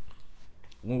 emotion.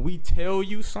 when we tell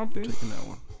you something, Taking that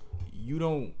one. you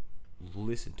don't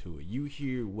listen to it. You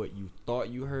hear what you thought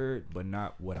you heard, but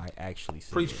not what I actually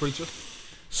said. Preach, preacher.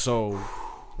 So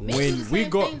Men do when the we same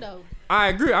go, thing, though. I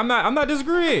agree. I'm not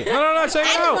disagreeing. No. Check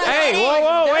it out. Everybody-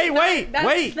 Hey, whoa, wait.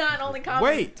 That's not only common.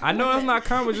 Wait. to I know it's women. not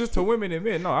common just to women and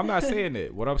men. No, I'm not saying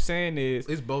that. What I'm saying is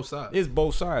It's both sides. it's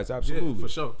both sides. Yeah, Absolutely. for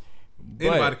sure. But-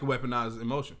 Anybody can weaponize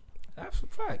emotion.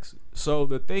 Absolute facts. So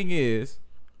the thing is,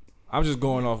 I'm just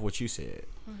going off what you said.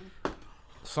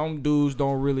 Some dudes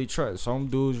don't really trust. Some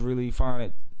dudes really find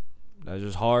it that's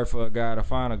just hard for a guy to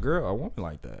find a woman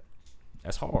like that.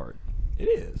 That's hard. It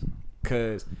is.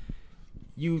 Cause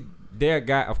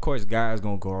of course guys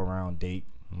gonna go around date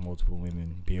multiple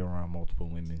women, be around multiple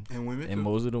women. And women And too.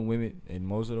 most of the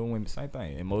women, same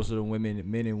thing. And most of the women,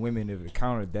 men and women have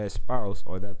encountered that spouse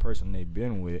or that person they've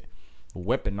been with,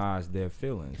 weaponize their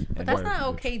feelings. But that's not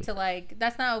okay to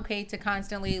that's not okay to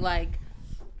constantly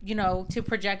to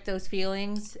project those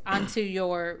feelings onto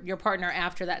your partner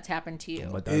after that's happened to you.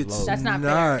 But that's It's low. That's not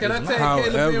fair. Can I tag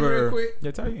Caleb in real quick?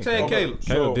 Yeah, tell you. Tag Caleb.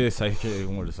 Caleb did say he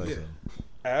wanted to say Yeah. something.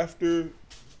 After,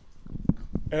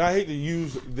 and I hate to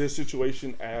use this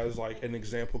situation as like an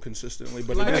example consistently,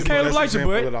 but Like, that's the Caleb best likes you,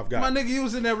 example bud. that I've got. My nigga, you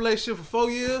was in that relationship for 4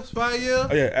 years, 5 years.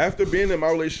 Oh, yeah, after being in my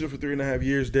relationship for 3.5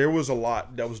 years, there was a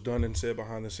lot that was done and said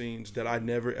behind the scenes that I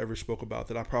never ever spoke about,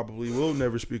 that I probably will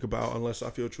never speak about unless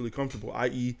I feel truly comfortable,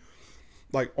 i.e.,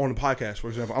 like on the podcast, for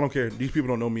example. I don't care. These people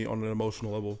don't know me on an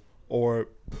emotional level or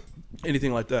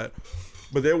anything like that.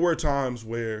 But there were times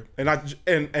where, and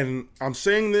I'm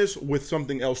saying this with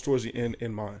something else towards the end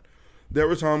in mind. There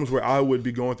were times where I would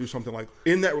be going through something like,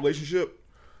 in that relationship,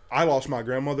 I lost my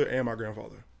grandmother and my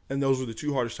grandfather. And those were the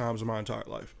two hardest times of my entire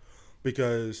life.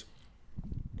 Because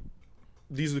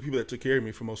these are the people that took care of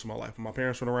me for most of my life. When my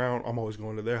parents went around, I'm always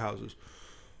going to their houses.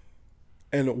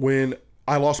 And when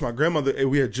I lost my grandmother,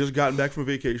 we had just gotten back from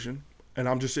vacation, and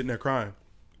I'm just sitting there crying.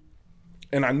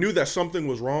 And I knew that something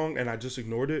was wrong, and I just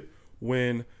ignored it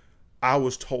when I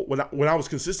was told, when I was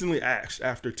consistently asked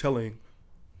after telling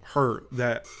her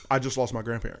that I just lost my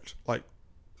grandparents. Like,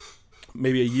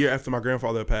 maybe a year after my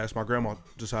grandfather had passed, my grandma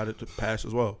decided to pass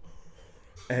as well.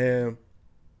 And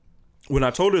when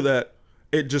I told her that,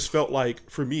 it just felt like,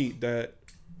 for me, that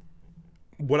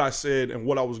what I said and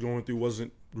what I was going through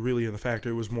wasn't really in the factor.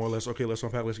 It was more or less, okay, let's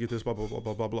unpack, let's get this, blah, blah, blah,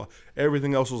 blah, blah, blah.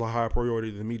 Everything else was a higher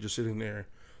priority than me just sitting there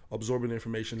absorbing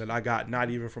information that I got not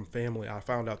even from family. I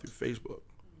found out through Facebook.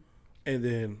 And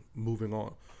then moving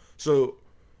on. So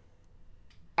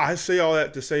I say all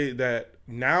that to say that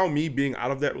now, me being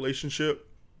out of that relationship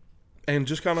and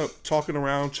just kind of talking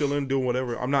around, chilling, doing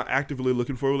whatever, I'm not actively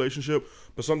looking for a relationship,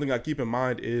 but something I keep in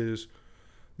mind is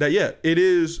that, yeah, it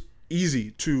is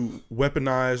easy to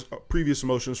weaponize previous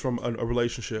emotions from a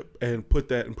relationship and put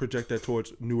that and project that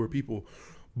towards newer people.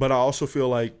 But I also feel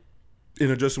like, in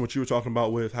addressing what you were talking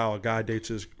about with how a guy dates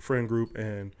his friend group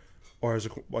or as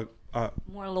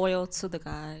more loyal to the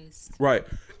guys. Right.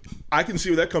 I can see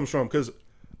where that comes from, because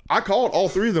I called all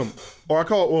three of them.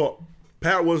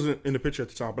 Pat wasn't in the picture at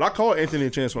the time, but I called Anthony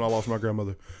and Chance when I lost my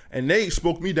grandmother. And they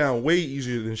spoke me down way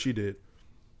easier than she did.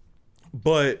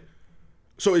 But,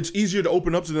 so it's easier to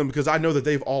open up to them because I know that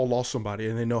they've all lost somebody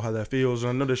and they know how that feels. And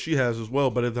I know that she has as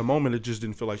well, but at the moment it just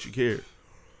didn't feel like she cared.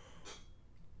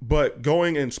 But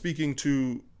going and speaking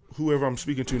to whoever I'm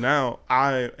speaking to now,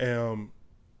 I am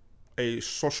a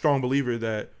so strong believer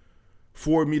that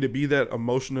for me to be that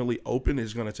emotionally open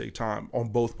is going to take time on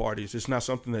both parties. It's not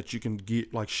something that you can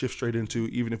get like shift straight into,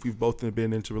 even if we've both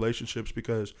been into relationships,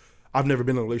 because I've never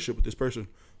been in a relationship with this person.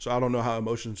 So I don't know how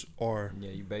emotions are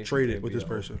traded with this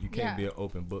person. You can't be an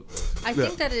open book. I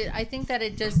think that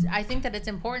it's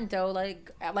important though, like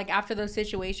after those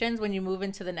situations, when you move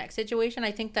into the next situation,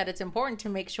 I think that it's important to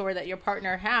make sure that your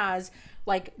partner has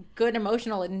like good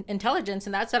emotional intelligence.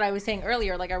 And that's what I was saying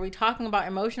earlier. Like, are we talking about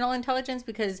emotional intelligence?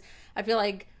 Because I feel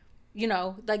like, you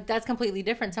know, like that's completely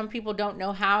different. Some people don't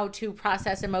know how to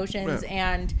process emotions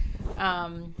and,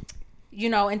 you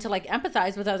know, and to like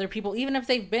empathize with other people, even if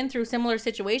they've been through similar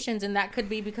situations. And that could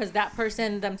be because that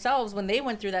person themselves, when they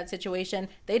went through that situation,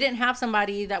 they didn't have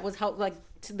somebody that was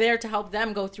there to help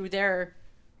them go through their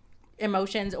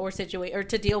emotions or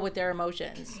to deal with their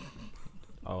emotions.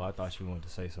 Oh, I thought you wanted to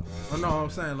say something. Oh, no,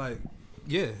 I'm saying, like,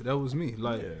 yeah, that was me.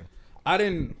 Like,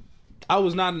 I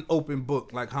was not an open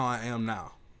book like how I am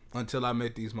now until I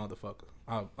met these motherfuckers.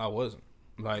 I wasn't.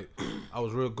 Like, I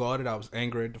was real guarded. I was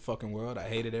angry at the fucking world. I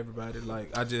hated everybody.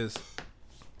 Like,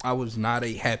 I was not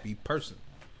a happy person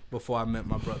before I met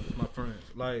my brothers, my friends.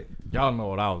 Like, y'all know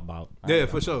what I was about. Yeah,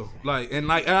 for sure. Like, and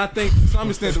I think to some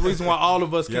extent the reason why all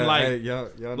of us can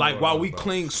while we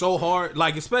cling so hard,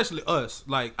 like especially us,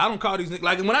 like I don't call these niggas,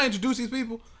 like when I introduce these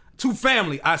people to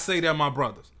family, I say they're my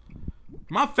brothers.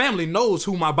 My family knows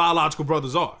who my biological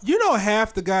brothers are. You know,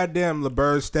 half the goddamn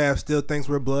LeBurge staff still thinks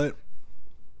we're blood.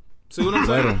 See what I'm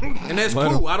saying? And that's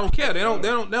cool. I don't care. They don't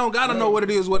gotta know what it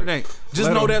is, what it ain't. Just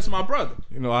know that's my brother.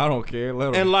 You know, I don't care.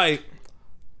 And like,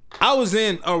 I was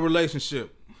in a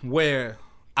relationship where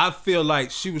I feel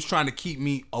like she was trying to keep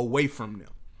me away from them,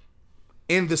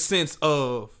 in the sense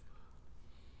of,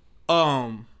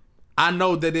 I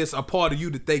know that it's a part of you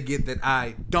that they get that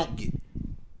I don't get.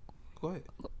 Go ahead.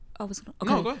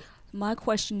 No, go ahead. My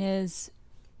question is,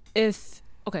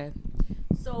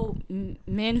 so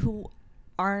men who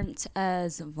aren't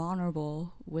as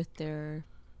vulnerable with their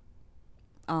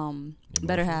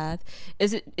better half,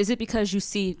 is it because you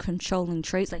see controlling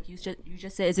traits, like you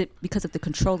just said? Is it because of the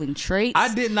controlling traits?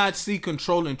 I did not see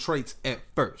controlling traits at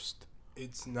first.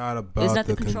 It's not about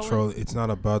the control. It's not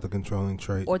about the controlling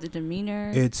trait or the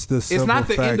demeanor. It's the simple not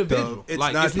the fact individual. Of,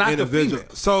 it's not the individual.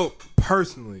 So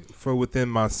personally, for within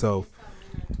myself,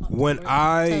 when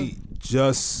I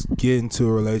just get into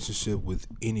a relationship with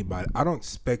anybody, I don't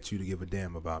expect you to give a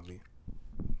damn about me.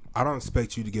 I don't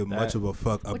expect you to give much of a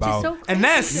fuck about. So and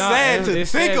that's sad to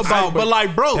think about, but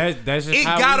like, bro, that's it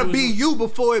gotta be you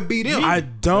before it be them. I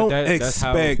don't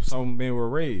expect some men were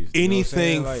raised.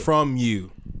 Anything from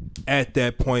you at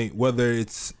that point, whether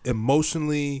it's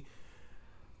emotionally,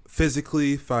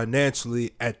 physically,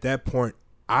 financially. At that point,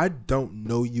 I don't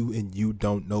know you and you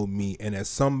don't know me. And as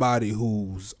somebody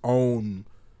whose own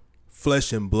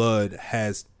flesh and blood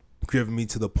has driven me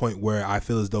to the point where I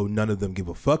feel as though none of them give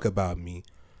a fuck about me.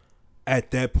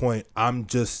 At that point, I'm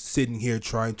just sitting here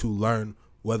trying to learn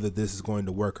whether this is going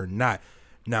to work or not.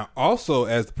 Now, also,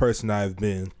 as the person I've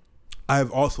been,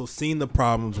 I've also seen the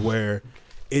problems where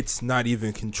it's not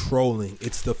even controlling.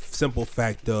 It's the simple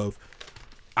fact of,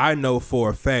 I know for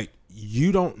a fact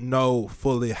you don't know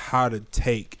fully how to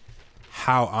take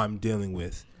how I'm dealing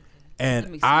with.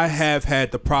 And I have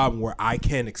had the problem where I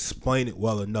can't explain it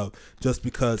well enough just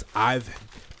because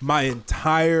my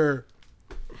entire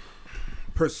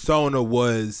persona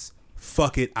was,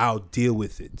 fuck it, I'll deal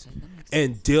with it.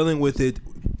 And dealing with it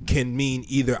can mean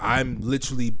either I'm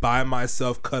literally by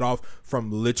myself, cut off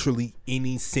from literally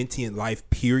any sentient life,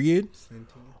 period.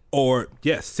 Or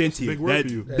sentient. Big word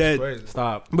for you. That's crazy.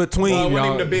 Stop. Well, Between it wasn't y'all,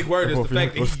 even the big word is the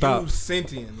fact that he stop. used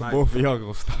sentient. Like, Both of y'all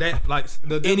gonna stop. that, like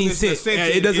the Any definition of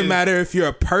sentient. It doesn't matter if you're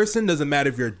a person, doesn't matter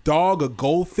if you're a dog, a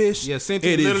goldfish. Yeah,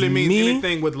 sentient It is literally means me.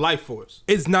 anything with life force.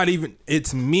 It's not even,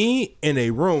 it's me in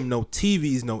a room, no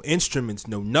TVs, no instruments,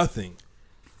 no nothing.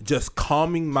 Just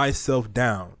calming myself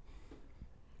down.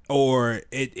 Or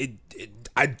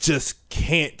I just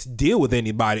can't deal with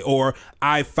anybody. Or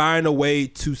I find a way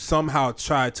to somehow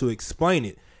try to explain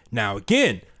it. Now,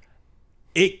 again,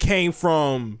 it came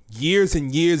from years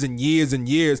and years and years and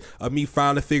years of me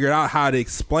finally figuring out how to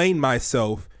explain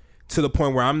myself to the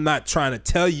point where I'm not trying to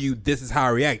tell you this is how I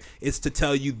react. It's to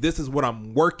tell you this is what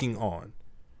I'm working on.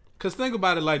 Because think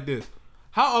about it like this.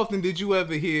 How often did you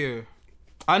ever hear,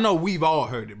 I know we've all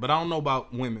heard it, but I don't know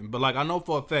about women, but like I know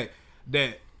for a fact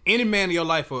that any man in your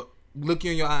life will look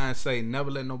you in your eye and say,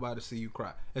 never let nobody see you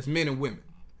cry. That's men and women.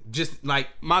 Just like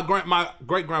my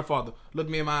great-grandfather looked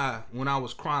me in my eye when I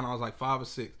was crying. I was like 5 or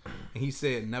 6. And he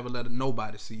said, never let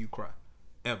nobody see you cry.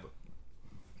 Ever.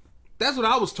 That's what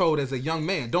I was told as a young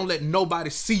man. Don't let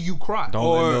nobody see you cry.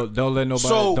 Don't let nobody.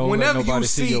 So don't whenever let nobody you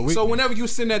see your see, weakness. so whenever you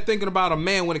sitting there thinking about a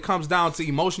man, when it comes down to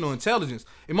emotional intelligence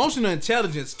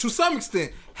to some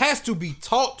extent has to be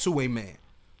taught to a man,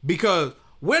 because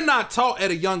we're not taught at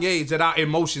a young age that our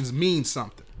emotions mean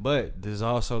something. But this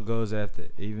also goes after,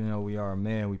 even though we are a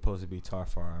man, we're supposed to be taught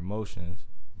for our emotions.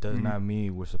 Does not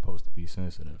mean we're supposed to be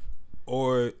sensitive.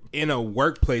 Or in a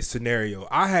workplace scenario,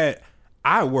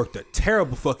 I worked a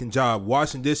terrible fucking job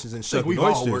washing dishes and shucking We've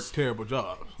oysters. all worked terrible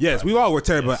jobs. Yes, we all worked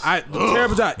terrible.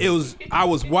 Terrible job. I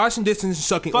was washing dishes and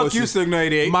shucking Fuck oysters. you, Signal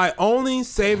 88. My only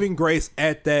saving grace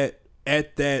at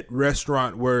that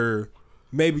restaurant were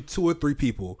maybe 2 or 3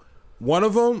 people.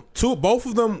 Both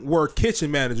of them were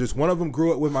kitchen managers. One of them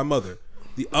grew up with my mother.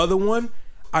 The other one,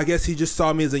 I guess he just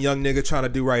saw me as a young nigga trying to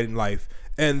do right in life.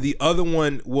 And the other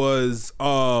one was,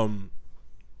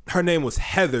 her name was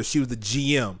Heather. She was the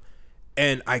GM.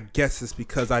 And I guess it's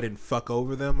because I didn't fuck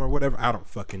over them or whatever. I don't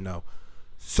fucking know.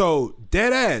 So,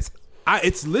 dead ass,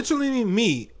 it's literally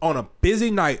me on a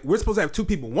busy night. We're supposed to have 2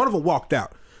 people. One of them walked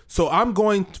out. So I'm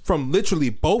going from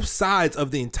literally both sides of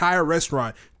the entire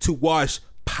restaurant to wash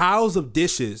piles of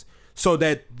dishes so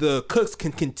that the cooks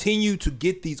can continue to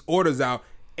get these orders out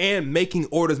and making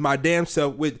orders my damn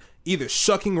self with either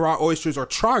shucking raw oysters or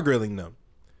char grilling them.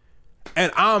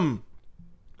 And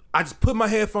I just put my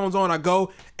headphones on, I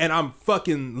go, and I'm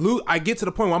fucking I get to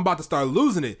the point where I'm about to start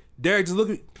losing it. Derek just look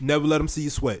at me, never let them see you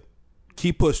sweat.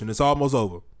 Keep pushing, it's almost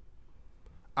over.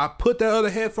 I put that other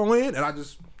headphone in and I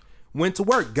just went to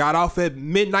work. Got off at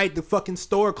midnight, the fucking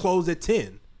store closed at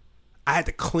 10. I had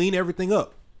to clean everything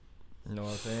up. You know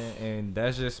what I'm saying? And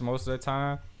that's just most of the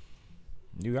time,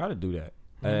 you got to do that.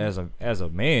 As a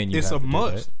man, It's a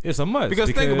must. It's a must. Because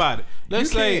think about it.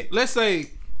 Let's say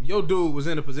your dude was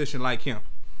in a position like him.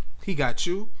 He got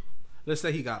you. Let's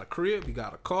say he got a crib, he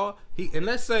got a car. And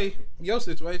let's say your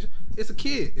situation, it's a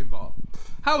kid involved.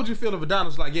 How would you feel if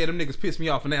Adonis was like, yeah, them niggas pissed me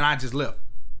off and then I just left?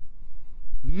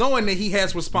 Knowing that he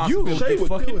has responsibility. You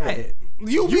fucking mad.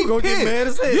 You gonna pissed. get mad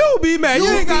as hell. You be mad. You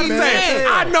ain't gotta be say it.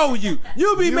 mad. I know you.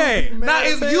 You be mad. Now,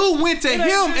 if you went to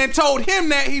him and told him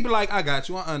that, he'd be like, I got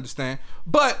you, I understand.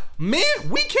 But men,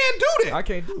 we can't do that. I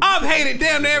can't do I've hated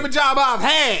damn near every job I've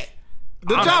had.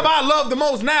 The job I love the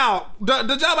most now,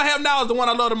 the job I have now is the one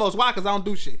I love the most. Why? Because I don't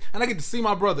do shit. And I get to see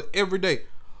my brother every day.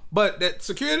 But that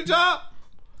security job,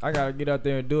 I gotta get out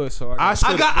there and do it. So I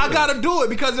gotta do it,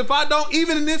 because if I don't,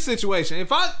 even in this situation,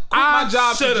 if I quit my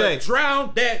job today,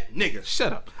 drown that nigga.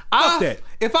 shut up. that.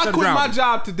 If I Should've quit my drowned him.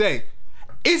 job today,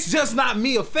 it's just not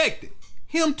me affected.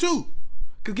 Him too.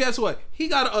 Cause guess what? He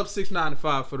gotta up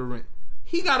 $6.95 for the rent.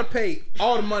 He gotta pay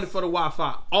all the money for the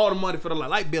Wi-Fi, all the money for the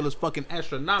light bill is fucking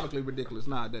astronomically ridiculous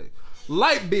nowadays.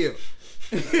 Light bill.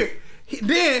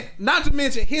 Then, not to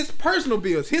mention his personal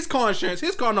bills, his car insurance,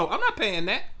 his car note. I'm not paying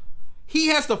that. He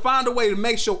has to find a way to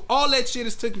make sure all that shit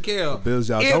is taken care of. Bills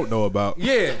y'all don't know about.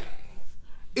 Yeah.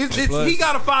 He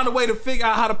got to find a way to figure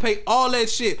out how to pay all that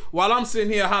shit while I'm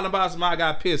sitting here hollering about some I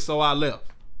got pissed, so I left.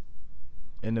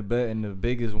 And the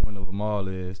biggest one of them all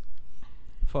is,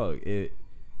 fuck it.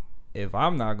 If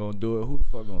I'm not gonna do it, who the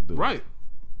fuck gonna do it? Right.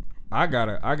 I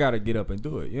gotta get up and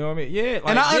do it. You know what I mean? Yeah. Like,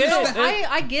 And I understand.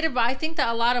 I get it, but I think that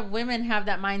a lot of women have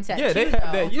that mindset. Yeah, too, they have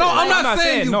though. that. Yeah, No, I'm not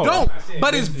saying you no. don't, I'm saying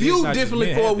but it's it's viewed not just differently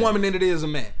men for a have that. woman than it is a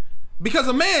man. Because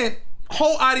a man,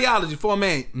 whole ideology for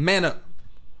a man up.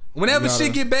 Whenever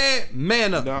shit get bad,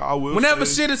 man up. Now, I will Whenever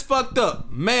say- shit is fucked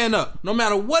up, man up. No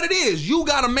matter what it is, you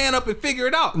gotta man up and figure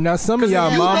it out. Now some of 'Cause y'all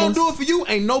if you mamas don't do it for you,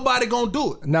 ain't nobody gonna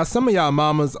do it. Now some of y'all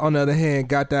mamas, on the other hand,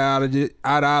 got that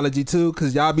ideology too,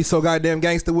 cause y'all be so goddamn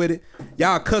gangster with it.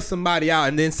 Y'all cuss somebody out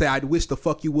and then say, "I wish the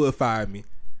fuck you would fire me."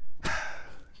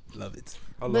 Love it.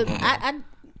 But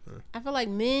I feel like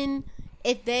men,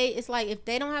 if they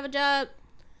don't have a job,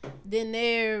 then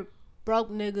they're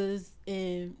broke niggas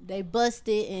and they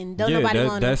busted and don't nobody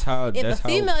want them. That's how. If That's a how.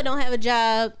 female don't have a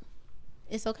job,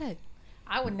 it's okay.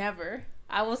 I would never.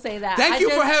 I will say that. Thank you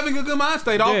for having a good mind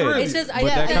state, all Yeah. three. It's just But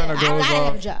that kinda I goes gotta have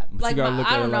a off. job. But like you gotta look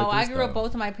I at it don't know. like I this, grew up though.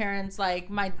 both of my parents like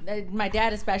my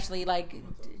dad especially like,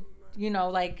 you know,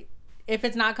 like if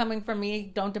it's not coming from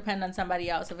me, don't depend on somebody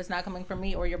else. If it's not coming from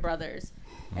me or your brothers,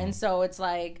 and so it's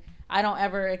like I don't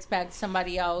ever expect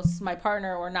somebody else, my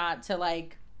partner or not, to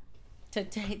like to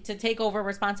take over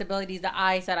responsibilities that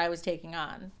I said I was taking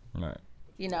on. Right.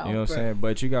 You know. You know what I'm saying?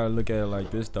 But you gotta look at it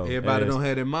like this though. Everybody As- don't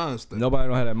have their mind state. Nobody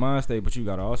don't have that mind state, but you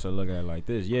gotta also look at it like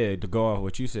this. Yeah, to go off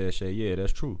what you said, Shay. Yeah,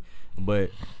 that's true. But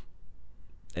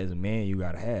as a man, you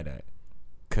gotta have that,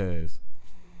 cause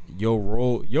your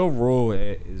role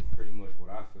is pretty much what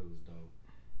I feel as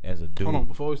though as a dude. Hold on,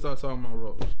 before we start talking about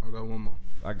roles, I got one more.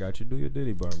 I got you. Do your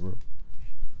ditty bar, bro.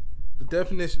 The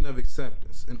definition of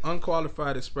acceptance: an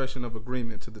unqualified expression of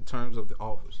agreement to the terms of the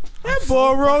offers. That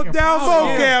boy wrote down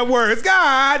vocab words.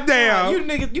 God damn. You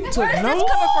nigga, you took Where's this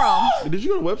notes. coming from? Did you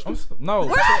go to Webster? No.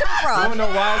 Where's this You coming wanna from? know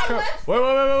why it's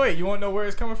coming? Wait. You wanna know where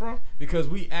it's coming from? Because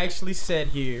we actually sat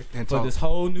here And for talk. this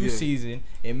whole new Yeah. season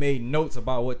and made notes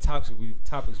about what topics we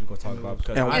gonna talk about.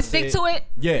 Because I And stick said- to it.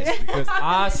 Yes, because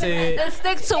I said. And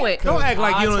stick to it. Don't act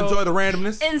like you don't enjoy the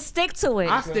randomness. And stick to it.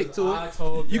 I stick to I it.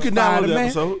 told You can Fire download the the man.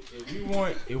 episode.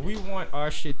 if we want our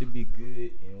shit to be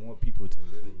good and want people to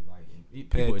really like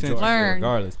people enjoy attention. it Learn.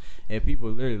 regardless, and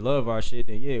people really love our shit,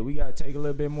 then yeah, we gotta take a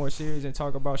little bit more serious and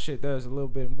talk about shit that's a little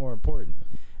bit more important.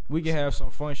 We can have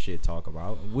some fun shit talk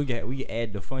about. We can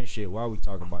add the fun shit while we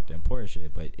talk about the important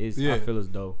shit. But I feel as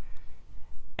though,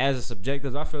 as a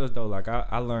subjective, I feel as though like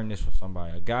I learned this from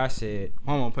somebody. A guy said,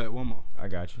 One more, Pat. One more. "I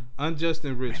got you." Unjust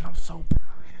enrichment. I'm so proud.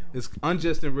 It's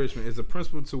unjust enrichment is a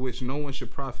principle to which no one should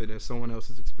profit at someone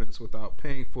else's expense without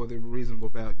paying for their reasonable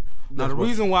value. Now, the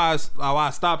reason why I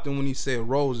stopped him when he said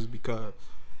roles is because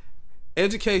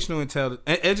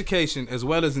education as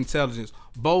well as intelligence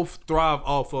both thrive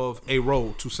off of a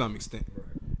role to some extent.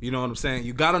 You know what I'm saying?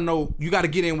 You gotta know, you gotta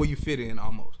get in where you fit in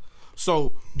almost.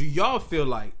 So, do y'all feel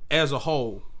like, as a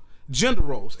whole, gender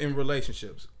roles in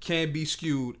relationships can be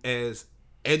skewed as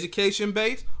education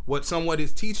based, what someone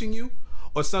is teaching you,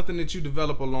 or something that you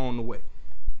develop along the way?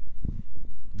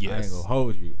 I ain't gonna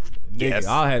hold you. Nigga, Yes.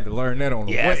 I had to learn that on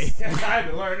the Yes. way. I had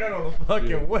to learn that on the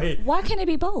fucking way. Why can't it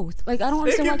be both? Like I don't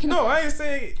understand why can't No, I ain't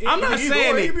saying. I'm not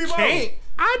saying it can't.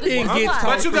 I didn't Why? get But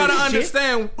But you gotta shit.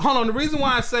 understand. Hold on. The reason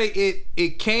why I say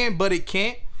it can, but it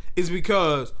can't, is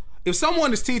because if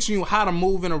someone is teaching you how to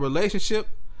move in a relationship,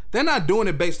 they're not doing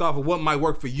it based off of what might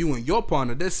work for you and your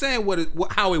partner. They're saying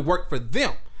how it worked for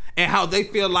them and how they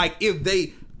feel like if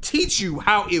they teach you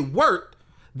how it worked,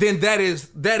 then that is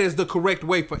the correct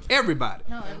way for everybody.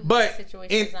 No, but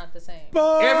situation is not the same.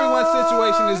 everyone's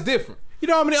situation is different. You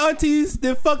know how many aunties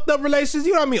that fucked up relations?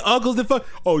 You know how many uncles that fuck?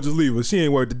 Oh, just leave her. She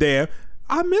ain't worth the damn.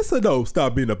 I miss her though.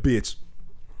 Stop being a bitch.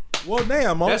 Well,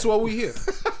 damn, Mom. That's what we hear.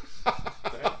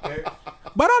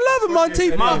 But I love him,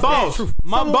 auntie.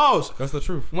 My boss. That's the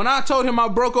truth. When I told him I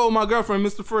broke up with my girlfriend,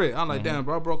 Mr. Fred, I'm like, damn,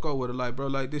 bro, I broke up with her. Like, bro,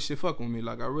 like this shit fuck with me.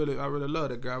 Like, I really love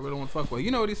that girl. I really want to fuck with her.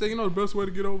 You know what he said? You know the best way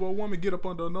to get over a woman, get up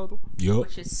under another. Yup.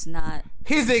 Which is not.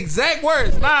 His exact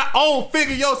words, not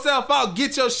figure yourself out,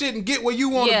 get your shit and get where you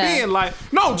want to Yeah. be in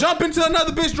life. No, jump into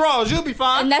another bitch drawers, you'll be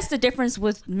fine. And that's the difference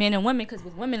with men and women, because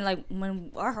with women, like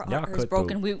when our Y'all heart is cut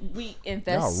broken, through. we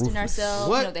invest in ruthless. ourselves.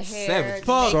 What? You know, the hair, Savage. the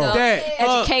Fuck makeup, that.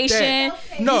 Fuck education.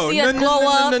 No, you see us glow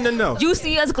up. No. You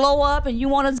see us glow up and you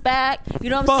want us back. You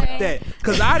know what I'm Fuck saying? that.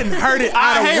 Because I didn't heard it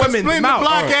out I hate of a women's spin the mouth.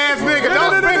 block ass nigga.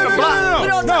 Don't spin the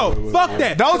block. No, fuck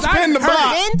that. Don't 'Cause I spin the didn't heard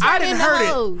block. it. Then I turn didn't into heard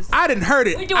hoes. it. I didn't heard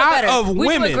We it do it out better. of We do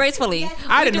women. it gracefully.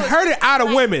 I didn't heard it out of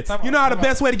women. You know how the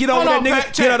best way to get over that Hold on,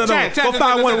 nigga? Get out of check, Go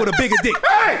find one with a bigger dick.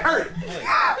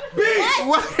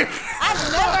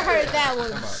 I've never heard that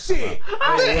one.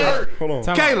 Hold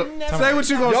on. Caleb, say what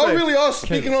you gonna Y'all say. really are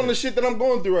speaking on the shit that I'm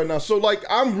going through right now. So like,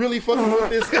 I'm really fucking with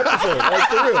this episode, like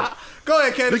for real. Go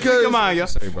ahead, Caleb. Speak Because- your mind, yo.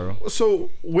 Hey, bro. So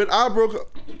when I broke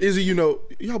up, Izzy, you know,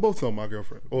 y'all both know my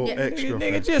girlfriend or ex-girlfriend.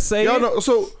 Nigga, just say Y'all it. know.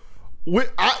 So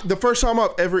the first time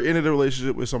I've ever ended a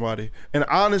relationship with somebody, and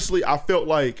honestly, I felt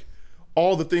like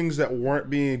all the things that weren't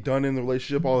being done in the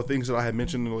relationship, all the things that I had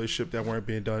mentioned in the relationship that weren't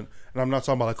being done, and I'm not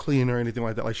talking about a clean or anything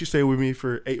like that. Like, she stayed with me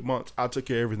for 8 months. I took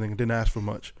care of everything and didn't ask for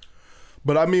much.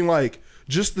 But I mean, like,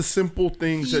 just the simple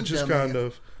things that just kind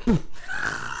of,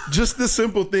 just the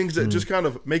simple things that just kind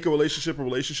of make a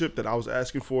relationship that I was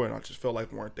asking for and I just felt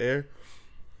like weren't there.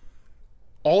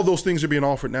 All those things are being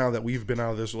offered now that we've been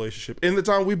out of this relationship. In the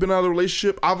time we've been out of the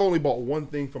relationship, I've only bought one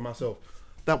thing for myself.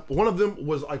 That one of them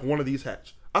was like one of these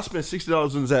hats. I spent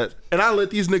 $60 on that, and I let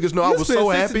these niggas know I was so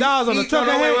happy. $60 on a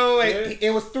trucker hat. Wait. It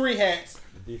was 3 hats.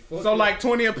 So like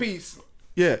 20 a piece.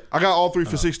 Yeah, I got all 3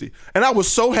 for 60, and I was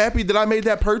so happy that I made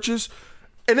that purchase.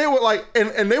 And they were like,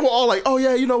 and they were all like, "Oh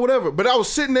yeah, you know, whatever." But I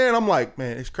was sitting there, and I'm like,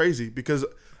 "Man, it's crazy," because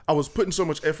I was putting so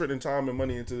much effort and time and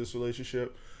money into this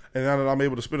relationship, and now that I'm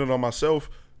able to spend it on myself,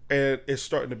 and it's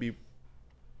starting to be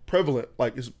prevalent,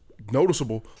 like it's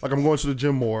noticeable. Like I'm going to the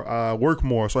gym more, I work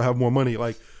more, so I have more money.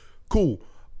 Like, cool.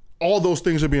 All those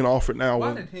things are being offered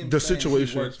now. The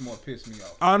situation. Works more piss me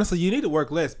off. Honestly, you need to work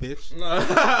less, bitch.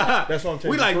 That's why I'm changing.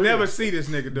 We like career. never see this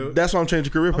nigga, dude. That's why I'm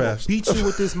changing career paths. Beat you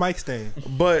with this mic stand.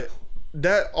 But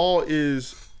that all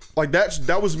is like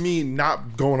that was me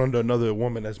not going under another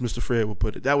woman, as Mr. Fred would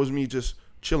put it. That was me just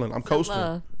chilling. I'm coasting.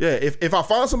 love. Yeah, if I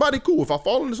find somebody, cool. If I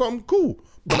fall into something, cool.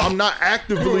 But I'm not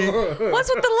actively.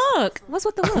 What's with the look? What's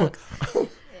with the look?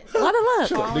 Why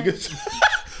the look? Niggas.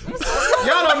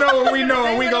 Y'all don't know what we know,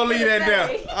 and we gonna leave that there.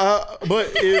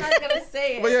 But if. gonna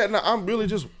say it. But yeah, no, I'm really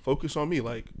just focused on me.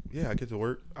 Like, yeah, I get to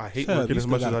work. I hate Shut up, working you as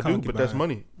still much got as a I do, but that's concubine.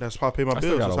 money. That's how I pay my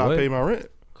still bills. got That's a how I what? pay my rent.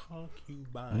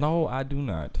 Concubine. No, I do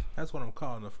not. That's what I'm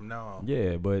calling her from now on.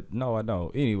 Yeah, but no, I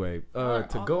don't. Anyway,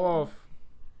 to go off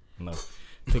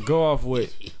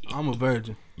what I'm a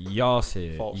virgin. y'all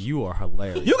said, you are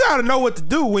hilarious. You gotta know what to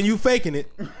do when you faking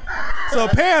it. So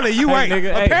apparently you Hey, ain't.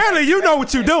 nigga, hey. Apparently you know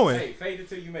what you doing. fade it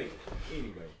till you make it.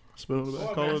 Anyway, Spin on the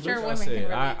back, call it sure this. y'all women can said relate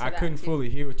to I that, couldn't too. fully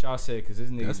hear what y'all said because this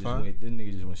That's fine.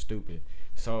 nigga just went stupid.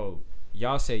 So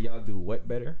y'all said y'all do what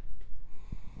better?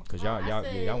 Cause y'all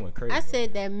went crazy. I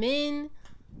said that men,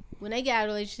 when they get out of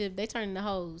a relationship, they turn into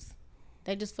hoes.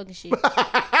 They just fucking shit.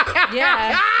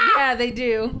 Yeah, they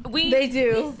do. They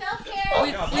do. Self-care.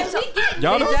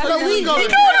 Y'all don't But we gonna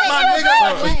do my it.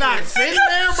 nigga. We not sitting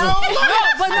there, bro.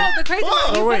 But no, the crazy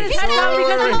part, he put his head down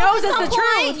because he knows it's the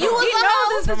truth. You was He a knows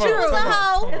hoe. it's the You was a truth.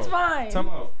 hoe. It's fine. Time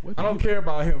out. I don't care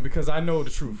about him because I know the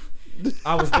truth.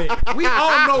 I was there. We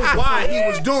all know why he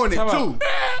was doing it Time too.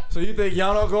 out. So you think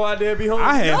y'all don't go out there and be hoes?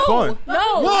 I had fun.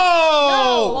 No.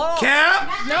 Whoa,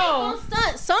 Cap. No.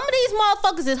 Stunt. Some of these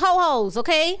motherfuckers is ho-hos,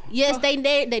 okay? Yes, they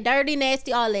dirty,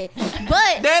 nasty, all that.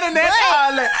 But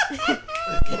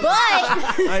but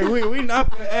Like we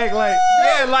not gonna act like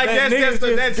yeah, like that that's niggas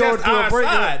go just through a our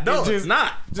breakup side. and No, just- it's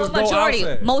not. just But go majority,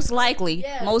 outside. most likely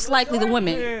the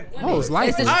women. Most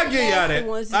likely. I give y'all the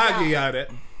ones that. who I give y'all that.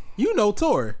 You know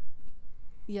Tori.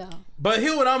 yeah. But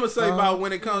here's what I'm gonna say about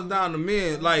when it comes down to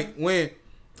men. Like when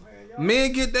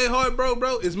men get their heart broke,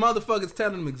 bro, is motherfuckers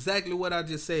telling them exactly what I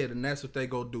just said, and that's what they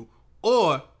go do.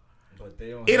 Or But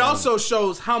they don't it have- also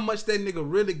shows how much that nigga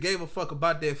really gave a fuck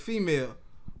about that female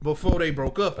before they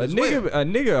broke up. a As well.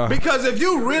 nigga. Because if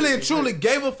you really and truly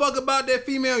gave a fuck about that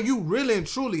female, you really and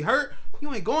truly hurt,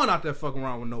 you ain't going out there fucking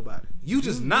around with nobody. You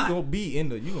just You not. gonna be in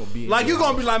the. Like you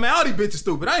gonna be like, man, all these bitches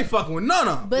stupid. I ain't fucking with none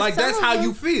of them. But Like some that's of how them-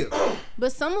 you feel.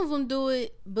 But some of them do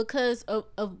it because of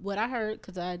what I heard,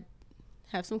 because I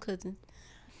have some cousins.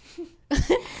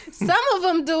 Some of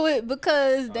them do it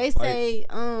because they say,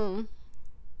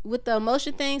 with the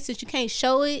emotion thing, since you can't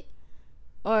show it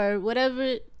or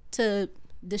whatever to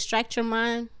distract your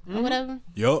mind or whatever.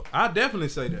 Yup. I definitely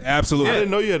say that. Absolutely. I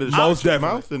didn't know you had a Most shut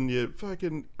definitely. mouth and you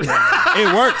fucking.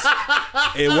 It works.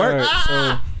 It works. Alright,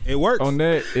 so It works. on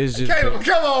that is just Caleb,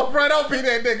 come on, bro. Don't be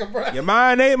that nigga, bro. Your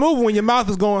mind ain't moving when your mouth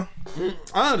is going.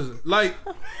 Honestly, like,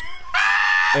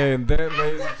 and that,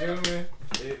 ladies and gentlemen,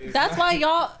 That's why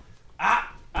y'all.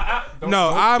 No, No,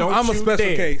 I'm a special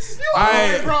case.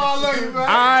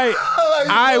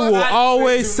 I will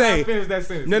always say.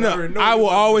 No. I will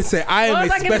always say I am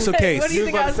a special case. You was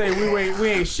about to say we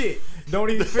ain't shit. Don't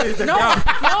even finish the No,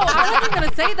 I wasn't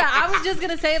gonna say that. I was just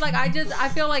gonna say like I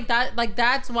feel like that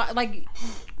that's why like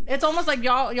it's almost like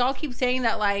y'all keep saying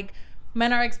that like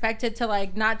men are expected to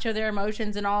like not show their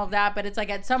emotions and all of that, but it's like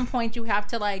at some point you have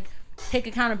to like take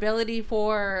accountability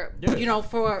for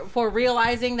for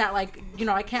realizing that like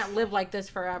I can't live like this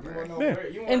forever.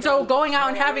 And so going out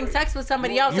and having sex with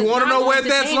somebody else. You want to know where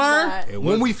that's learned?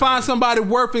 When we find somebody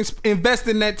worth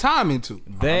investing that time into.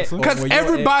 Because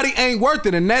everybody ain't worth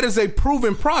it, and that is a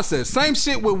proven process. Same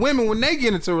shit with women when they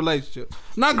get into a relationship.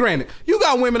 Now, granted, you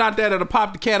got women out there that'll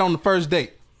pop the cat on the first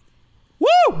date. Woo!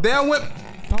 They'll whip.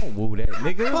 Don't woo that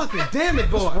nigga. Fucking damn it,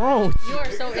 boy. You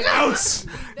are so ignorant.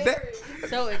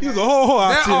 So ignorant.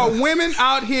 There are women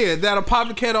out here that'll pop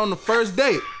the cat on the first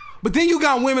date. But then you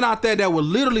got women out there that will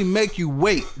literally make you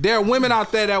wait. There are women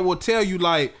out there that will tell you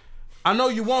like, I know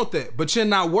you want that, but you're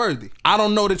not worthy. I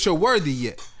don't know that you're worthy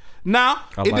yet. Now,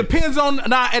 it depends on,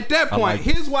 now at that point,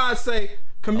 here's why I say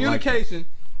communication.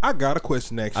 I got a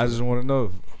question actually. I just want to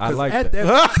know. I like that.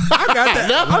 I got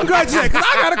that. I'm glad you said, because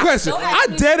I got a question. I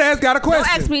dead ass got a question.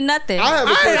 Don't ask me nothing. I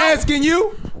ain't asking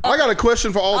you. I got a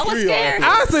question for all three of y'all.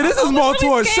 I say this is more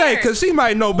towards Shay, because she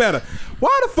might know better.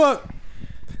 Why the fuck?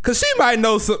 Because she might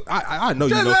know some. I know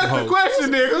you know some hoes. Just ask the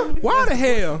question, nigga. Why the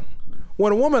hell,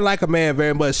 when a woman like a man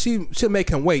very much, she'll make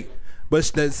him wait. But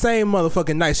the same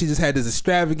motherfucking night, she just had this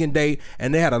extravagant date,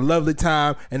 and they had a lovely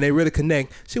time, and they really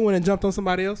connect. She went and jumped on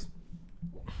somebody else?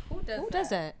 Who does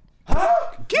that?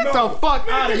 Get the fuck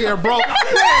out of here, bro. There's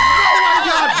no way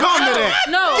y'all come to that.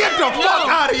 No. Get the fuck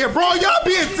out of here, bro. Y'all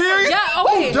being serious? Yeah,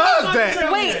 okay. Who does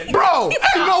that? Wait. Bro,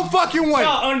 ain't no fucking way.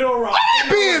 Under a rock. I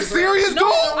ain't being serious, dude.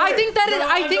 I think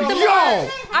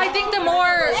the more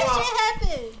That shit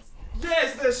happens.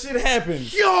 Yes, that shit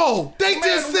happens. Yo, they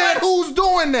just said who's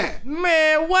doing that.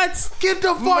 Man, what? Get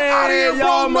the fuck out of here, bro.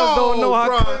 Y'all No, don't know how.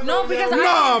 bro. no because bro.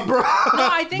 No,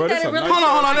 I think that it really. Hold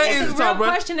on. That is The the real top, bro.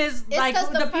 question is like 'cause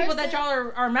the the people that person-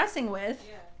 y'all are messing with.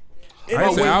 I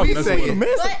ain't say I was messing with him. But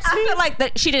I feel like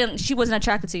that she wasn't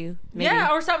attracted to you. Maybe.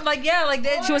 Yeah, or something like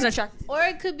that. She wasn't attracted. Or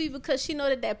it could be because she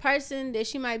know that person that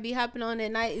she might be hopping on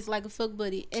at night is like a fuck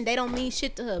buddy, and they don't mean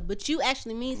shit to her, but you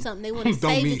actually mean something. They want to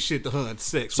Don't save mean it. shit to her in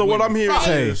sex. So what I'm hearing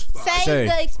is, Save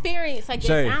the experience, I guess.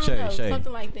 Shay, I don't Shay, know, Shay.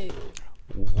 something like that.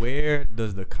 Where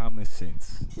does the common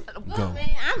sense go? Man,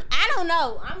 I don't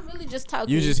know. I'm really just talking.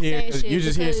 You just here. saying shit You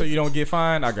just here so because- you don't get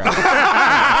fined. I got you.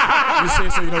 You just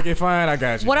here so you don't get fined. I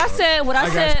got you. What I bro. said,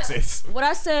 got you, sis.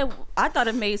 I thought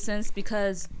it made sense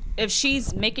because if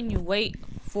she's making you wait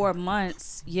 4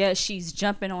 months, yeah, she's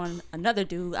jumping on another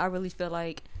dude. I really feel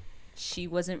like she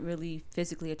wasn't really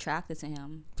physically attracted to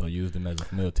him. So use them as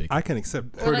a meal ticket. I can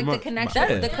accept Or like the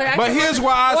connection. The connection But here's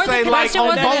why I or the say like connection on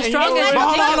wasn't both. as strong as But you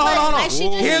hold think it was. on. Like, she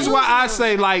just Here's why I losing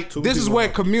say like this is people where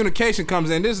wrong. communication comes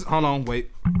in. This hold on, wait.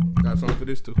 Got something for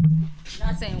this too.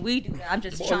 Not saying we do that. I'm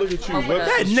just trying look to at come you. up with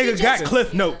that a- nigga got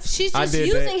cliff notes. She's I just did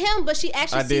using that. him, but she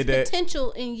actually I sees did that.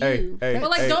 potential in you. But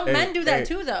like, don't men do that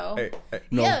too, though?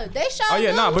 No. Yeah, they show. Oh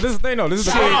yeah, do. nah, but this is the thing though. This is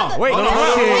the Shit. thing. Wait, Hold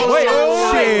on, wait,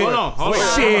 shit. Hold on.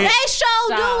 They show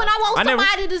do, and I want I never-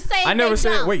 somebody to say. I never they said.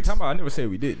 don't. Wait, time out. I never said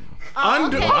we didn't.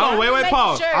 Undo. okay. Hold on, wait, Making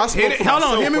pause. sure. I spoke Hit it. for Hold on,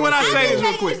 myself hear me when I first. say this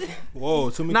real quick. Whoa,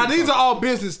 too many. Now these are all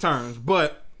business terms,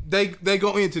 but they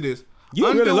go into this. You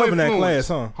really Undue loving that influence.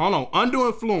 class, huh? Hold on. Undue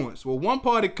influence. Well, one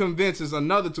party convinces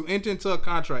another to enter into a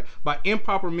contract by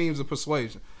improper means of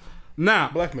persuasion. Now,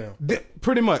 Blackmail.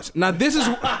 Pretty much. Now, this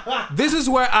is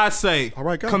where I say All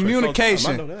right, contracts all the time. I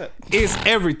communication know that. is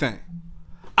everything.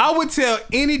 I would tell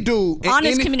any dude.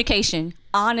 honest communication.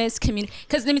 Honest communication.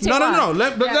 Because let me tell you No.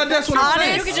 That's what I'm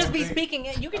saying. You could just be speaking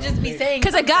it. You could just be saying.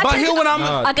 Because a guy But can, here what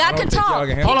I'm. a guy can talk.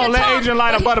 He Hold on, can let talk, Adrian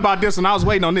light but a butt about this, and I was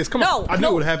waiting on this. Come on. I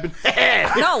knew what happened.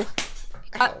 No.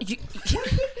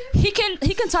 He can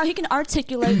talk, he can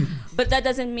articulate, but that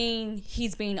doesn't mean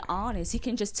he's being honest. He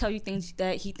can just tell you things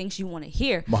that he thinks you want to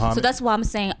hear. Muhammad. So that's why I'm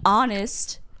saying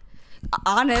honest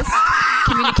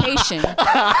communication.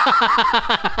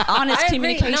 Honest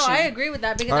communication. No, I agree with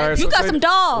that because All right, You so got say- some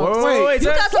dogs. Wait, You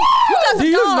got some Do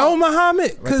you dogs. know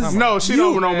Muhammad? Because No, she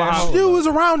don't know Muhammad. you was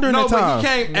around during No, that time. but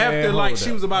he came after like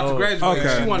she was about to graduate.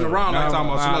 Okay. She wasn't around that time.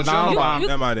 So no, she don't know Muhammad.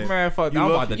 That might be. Man, fuck.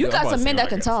 I'm about to You I'm got about to some say men it that like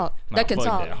can this. talk. Nah, That can fuck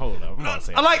talk. that. Hold up. I'm not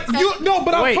saying I like you. No,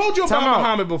 but I Wait, told you about time out.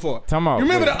 Muhammad before. Time out, You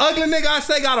remember wait. the ugly nigga I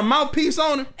say got a mouthpiece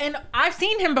on him? and I've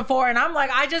seen him before, and I'm like,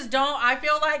 I just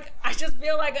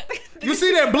feel like You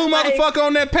see that blue Like- motherfucker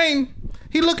on that painting?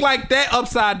 He looked like that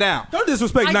upside down. Don't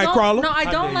disrespect I don't- Nightcrawler. No, I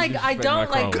don't like. I don't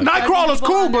like. Nightcrawler's people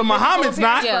cool, on their but Muhammad's physical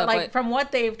not. appearance, Yeah, but, like but from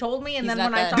what they've told me, and he's then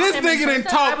not when I that. saw This him in nigga didn't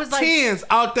person, I talk was like, tens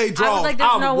out they I draws. was like,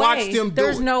 there's no watched way. them do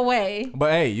There's it. no way.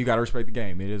 But hey, you gotta respect the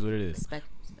game. It is what it is. Respect.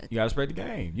 You gotta respect the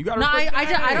game. You gotta. No, respect the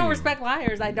I game. don't respect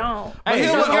liars. I don't. Hey,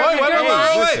 But so wait, if you're- wait, if you're wait,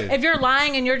 lying- wait. listen. If you're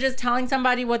lying and you're just telling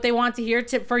somebody what they want to hear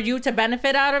for you to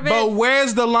benefit out of it, But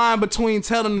where's the line between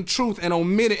telling the truth and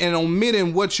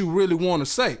omitting what you really want to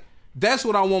say? That's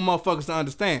what I want motherfuckers to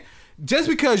understand. Just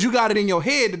because you got it in your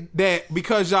head that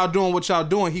because y'all doing what y'all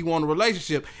doing, he want a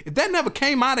relationship. If that never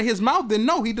came out of his mouth, then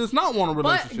no, he does not want a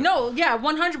relationship. But no, yeah,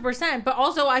 100%. But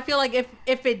also, I feel like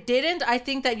if it didn't, I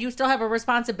think that you still have a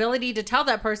responsibility to tell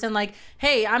that person, like,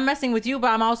 hey, I'm messing with you, but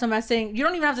I'm also messing. You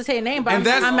don't even have to say a name, but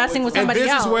I'm messing with somebody and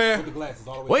this else. is where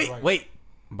Wait.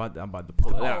 I'm about to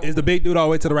pull it out. Is the big dude all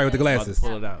the way to the right with the I'm about to glasses?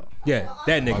 pull it out. Yeah,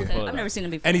 that nigga. Okay. I've never seen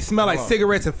him before. And he smell like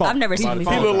cigarettes and funk. I've never seen him He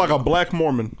before. look like a black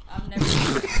Mormon.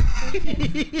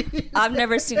 I've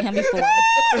never seen him before.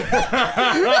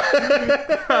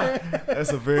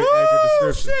 That's a very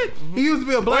accurate description. he used to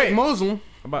be a black Muslim.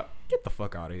 Get the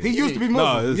fuck out of here. He used to be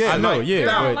Muslim. it's- yeah, I know, like- yeah, There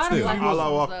are a but lot of still. black Allah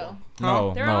Muslims, Akbar. though.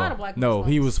 No, There are a lot of black no,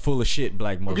 he Muslims. was full of shit,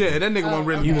 black Muslim. Yeah, that nigga wasn't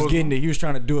really He was Muslim. getting it. He was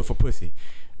trying to do it for pussy.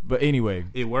 But anyway,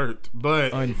 It worked,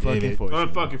 but unfucking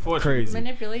fortunate. unfucking fortunate. Crazy.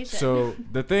 Manipulation. So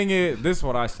the thing is, this is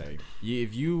what I say.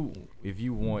 If you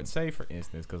want, say for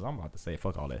instance, because I'm about to say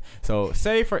fuck all that. So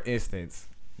say for instance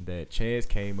that Chance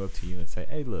came up to you and say,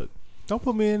 "Hey, look, Don't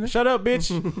put me in there. shut up, bitch.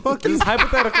 Fuck you. This is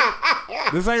hypothetical.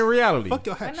 This ain't reality. Fuck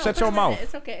your I hat. know, shut put your him in mouth. it.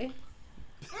 It's okay.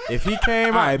 If he came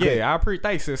Alright, out, bet. yeah, I appreciate.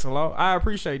 Thanks, sister-in-law. I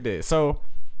appreciate that. So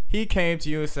he came to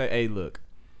you and said, "Hey, look,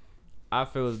 I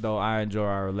feel as though I enjoy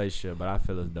our relationship, but I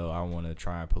feel as though I want to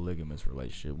try a polygamous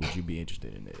relationship. Would you be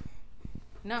interested in that?"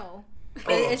 No.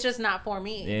 It's just not for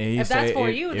me. And he If that's said, for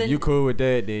if, you, if then you cool with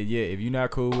that, then yeah. If you're not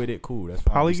cool with it, cool. That's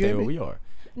fine. We stay where Polygamy? we are.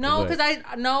 no, But- because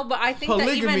but I think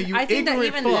Polygamy, that even you I think that ignorant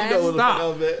even fuck. then,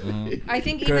 Stop. I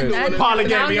think even Good. then, Polygamy,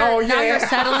 now oh, you're, now yeah. you're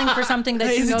settling for something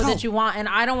that you is it know tall? that you want, and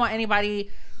I don't want anybody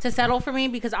to settle for me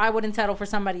because I wouldn't settle for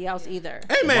somebody else either.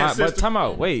 Hey man, Why- but sister. time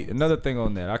out. Wait, another thing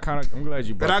on that. I'm glad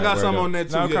you brought I that got word something up. on that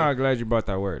too, No, I'm yeah. kind of glad you brought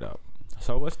that word up.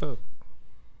 So what's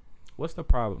the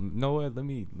problem? No, let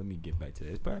me get back to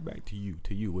this. Back to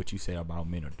you. What you say about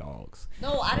men or dogs?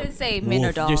 No, I didn't say men or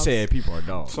You dogs. said people are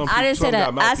dogs. I didn't say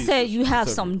that. I said you have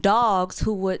some dogs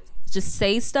who would just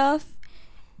say stuff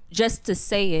just to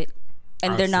say it,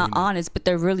 and they're not honest, but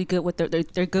they're really good with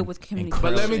they're good with communication.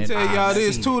 But let me And tell y'all I've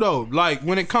this seen too though. Like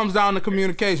when it comes down to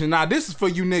communication, now this is for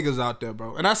you niggas out there,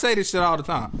 bro. And I say this shit all the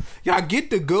time. Y'all get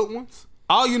the good ones.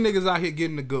 All you niggas out here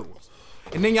getting the good ones.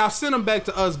 And then y'all send them back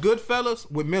to us good fellas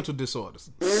with mental disorders.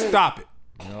 Stop it.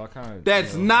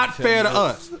 That's not fair to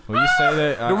us. When you say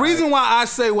that, The reason why I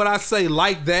say what I say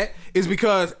like that is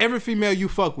because every female you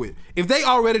fuck with, if they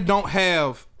already don't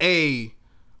have a,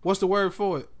 what's the word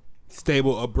for it?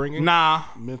 Stable upbringing. Nah.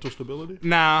 Mental stability?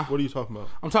 Nah. What are you talking about?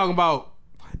 I'm talking about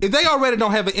if they already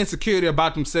don't have an insecurity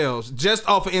about themselves, just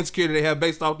off of insecurity they have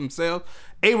based off themselves,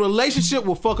 a relationship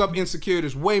will fuck up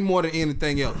insecurities way more than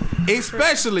anything else.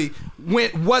 Especially when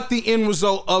what the end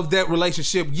result of that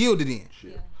relationship yielded in.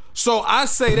 So I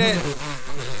say that.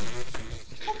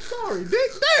 I'm sorry,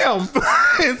 Dick. Damn.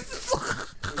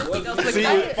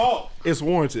 It's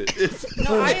warranted. I agree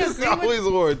It's with- always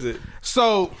warranted.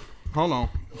 So, hold on.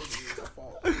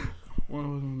 Well,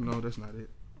 no, that's not it.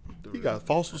 He got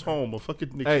Foster's Home, a fucking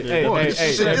nigga. Hey,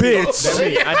 Shit. that's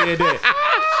me. I did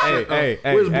that. Hey,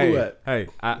 Where's Blue at? Hey,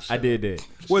 I did that.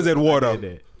 Where's that water? I did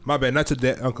that. My bad. Not your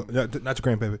dad, uncle. Not your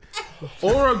grandpappy.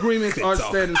 Oral agreements aren't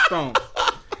set in stone.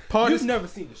 Parties, never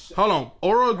seen this shit. hold on.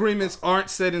 Oral agreements aren't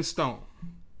set in stone.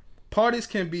 Parties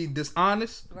can be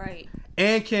dishonest, Right.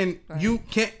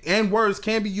 and words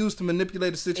can be used to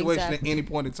manipulate a situation Exactly. at any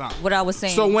point in time. What I was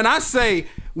saying. So when I say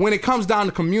when it comes down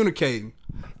to communicating,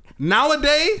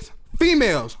 nowadays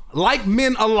females like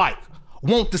men alike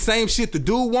want the same shit the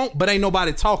dude want, but ain't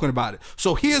nobody talking about it.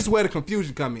 So here's where the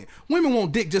confusion come in. Women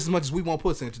want dick just as much as we want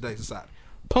pussy in today's society.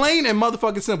 Plain and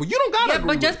motherfucking simple. You don't gotta Yeah, agree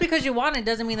but with just it. because you want it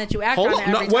doesn't mean that you act Hold on on. it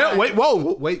No, every time.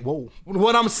 wait, whoa.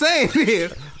 What I'm saying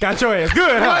is, Got your ass good,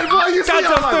 huh? boy, you see, Got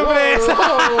your I'm like, stupid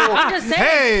whoa. I'm just saying.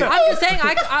 Hey. I'm just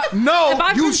saying. No, if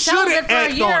I've you been celibate shouldn't for a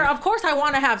act year, on it. of course I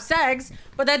want to have sex,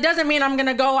 but that doesn't mean I'm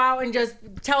gonna go out and just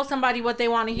tell somebody what they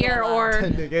want to hear, or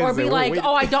be like,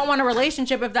 oh, I don't want a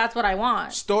relationship if that's what I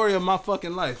want. Story of my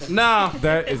fucking life. Nah.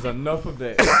 That is enough of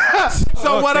that.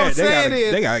 So what I'm saying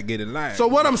is, they gotta get in line. so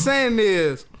what I'm saying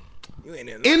is,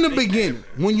 in the beginning,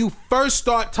 when you first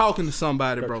start talking to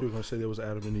somebody, You were bro, gonna say there was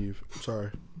Adam and Eve. I'm sorry.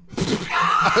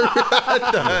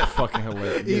 Fucking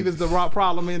hilarious. Eve is the rock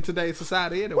problem in today's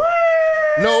society anyway.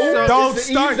 No, Don't it's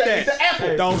the start Eve's that. It's the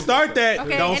apple. Don't start that.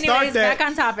 Okay, Don't anyways, start that. back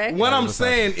on topic. What I'm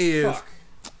saying is,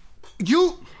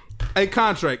 a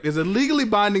contract is a legally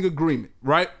binding agreement,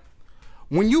 right?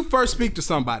 When you first speak to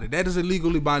somebody, that is a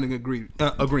legally binding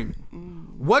agreement.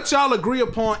 What y'all agree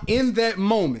upon in that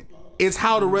moment is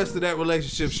how the rest of that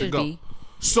relationship should go. be.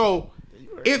 So,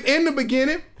 if in the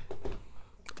beginning,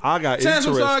 I got Chance,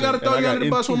 I'm sorry, I gotta throw you under the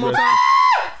bus one more time.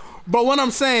 But what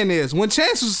I'm saying is, when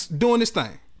Chance was doing this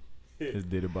thing, Just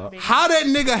did it, Bob. how that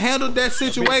nigga handled that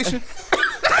situation,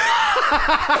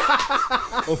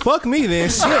 Well, fuck me then.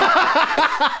 Shit.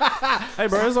 Hey,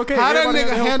 bro, it's okay. how that Everybody nigga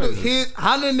got their own handled phases.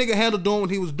 how that nigga handled doing what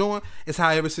he was doing is how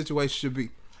every situation should be.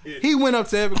 He went up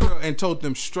to every girl and told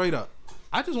them straight up.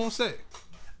 I just want to say it.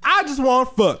 I just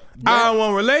want fuck. I don't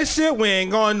want a relationship. We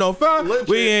ain't going no fuck. Legit.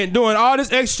 We ain't doing all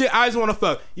this extra shit. I just want to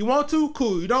fuck. You want to?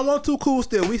 Cool. You don't want to? Cool.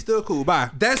 Still, we still cool.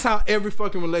 Bye. That's how every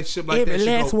fucking relationship like Every that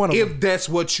last should go. one of If them. that's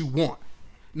what you want.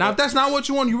 Now, if that's not what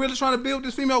you want, you really trying to build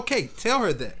this female, okay, tell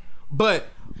her that. But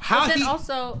how But then he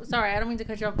also, sorry, I don't mean to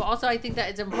cut you off, but also I think that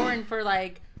it's important for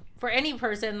for any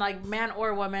person, like man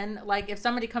or woman, like if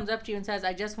somebody comes up to you and says,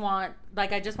 I just want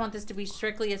this to be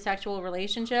strictly a sexual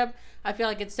relationship, I feel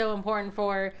like it's so important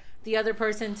for the other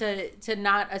person to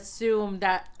not assume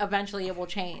that eventually it will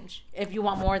change if you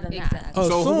want more than that. Exactly.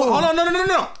 so hold on,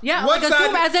 no. Yeah, What like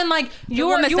assume as in like you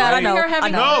woman are said, I know,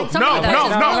 having I know. something No, like that.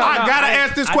 no, I gotta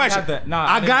ask this I question. got that. Nah,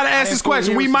 I gotta didn't- ask this didn't fully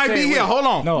question. hear We what might she be said. here. Hold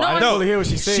on. No, I didn't fully hear what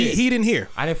she said. He didn't hear.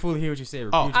 I didn't fully hear what you said.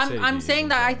 I'm saying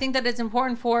that I think that it's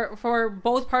important for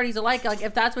both parties alike. Like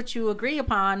if that's what you agree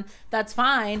upon, that's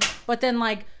fine. But then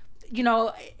like, you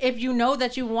know, if you know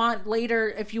that you want later,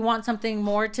 if you want something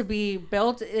more to be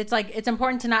built, it's like it's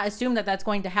important to not assume that that's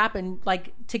going to happen.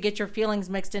 Like to get your feelings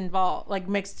mixed in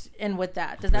with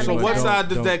that. Does that So make what sense? side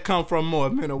does that come from more,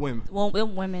 men or women? Well,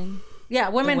 women. Yeah,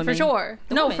 women for women. sure.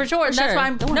 The No, women. for sure. For That's sure. why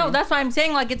I'm The no. women. That's why I'm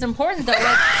saying like it's important though.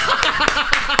 Like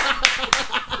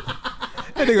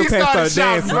That nigga passed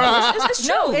out dancing. It's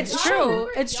true. no, it's true.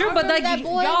 It's true. But like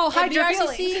y'all hide your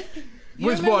feelings.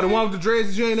 Which boy? The one with the dreads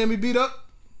that you ain't let me beat up?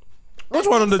 Which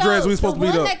one of the dreads we supposed to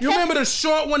beat up? You remember the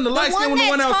short one, the light skin one, the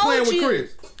one that was playing with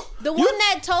Chris? The one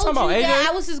that told you about AJ? that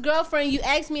I was his girlfriend, you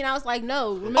asked me and I was like,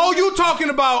 no. Remember? Oh, you talking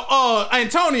about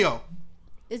Antonio?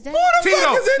 Is that Tito.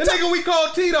 is it? The nigga we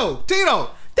called Tito.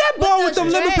 Tito. That boy with them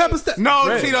the lemon dreads? pepper stuff. No,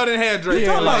 Dreads. Tito didn't have dreads.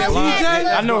 talking about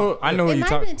TJ? I know who It you might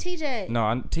have talking. been TJ. No,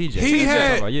 I'm TJ. He TJ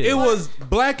had. about, yeah. It was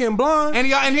black and blonde. And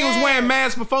he was wearing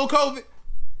masks before COVID.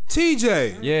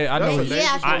 TJ. Yeah, I know.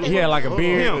 Yeah, I He had like a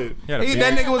beard. Him. He had a beard.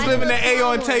 That nigga was living that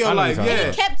Ayo and Teo I know life. you're talking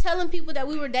Yeah. He kept telling people that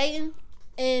we were dating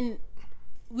and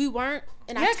we weren't.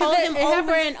 And I 'cause told him over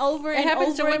happens- and over It and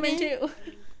happens to over women again. too.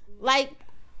 Like,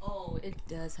 Oh, it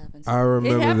does happen. I It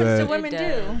remember happens to that. women It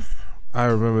too. does. I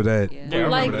remember that. Yeah. Yeah, I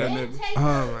Like- remember that nigga.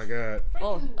 Oh my god.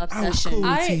 Oh, obsession.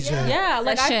 Yeah,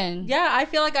 like Obsession. I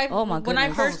feel like Oh my when I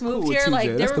goodness. first I was moved cool here, with like TJ.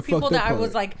 there That's were the people fucked that up I was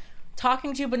part. like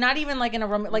talking to, but not even like in a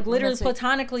like literally That's it.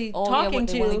 platonically Oh, yeah, talking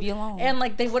they to, wouldn't leave you alone. and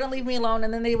like they wouldn't leave me alone,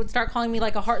 and then they would start calling me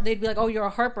like a heart. They'd be like, "Oh, you're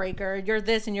a heartbreaker. You're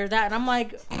this and you're that," and I'm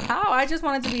like, "How? I just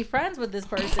wanted to be friends with this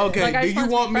person." Okay, like, I do just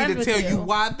you wanted want be me friends to with tell you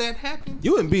why that happened?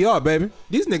 You in BR, baby.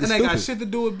 These niggas And they got stupid. shit to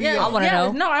do with BR. Yeah, I wanna yeah,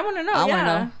 know. No, I want to know. I yeah.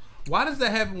 wanna know. Why does that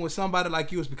happen with somebody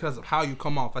like you? It's because of how you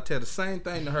come off. I tell the same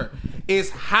thing to her. It's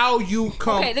how you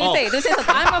come Okay, off. let me say something.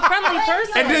 I'm a friendly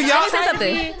person. And then y'all- I'm Say trying to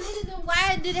something. be-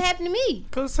 why did it happen to me?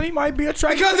 Cause he might be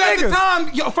attracted Because to at the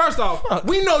niggas. time, first off,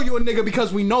 we know you a nigga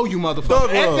because we know you, motherfucker.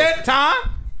 Thug At love. that time,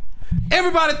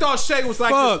 everybody thought Shay was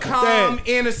like Fuck this calm, that.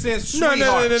 innocent No, sweetheart.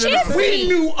 no, no, no, no, no. We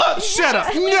knew up. Shut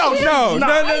up.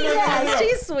 No.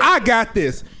 She's sweet. I got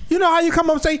this. You know how you come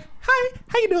up and say, hi,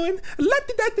 how you doing?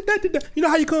 La-da-da-da-da-da. You know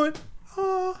how you going?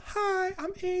 Oh, hi,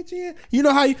 I'm Adrian. You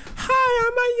know how you, hi,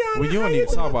 I'm Ayana. Well, you How don't need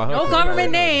to talk about her. No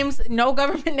government names. No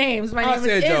government names. My I name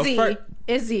said is your Izzy. fir-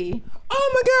 Izzy.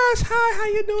 Oh my gosh, hi, how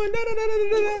you doing?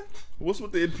 Da-da-da-da-da-da. What's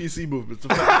with the NPC movement?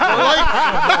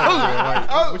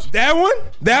 That one?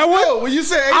 That one? Yo, when you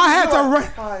said I had to run.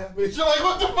 bitch, you're like,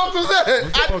 what the fuck was that?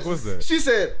 What the fuck was that? She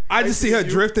said, I just see her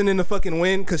drifting in the fucking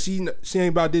wind because she ain't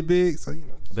about that big. So, you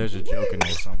know. There's a joke in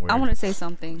there somewhere. I want to say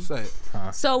something. Say it.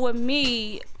 So with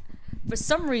me, for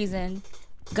some reason,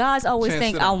 guys always Chance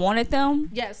think it I out. wanted them.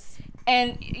 Yes.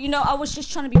 And, you know, I was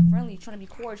just trying to be friendly, trying to be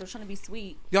cordial, trying to be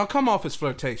sweet. Y'all come off as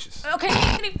flirtatious. Okay,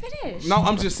 let me finish. No,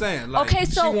 I'm just saying. Like, Okay,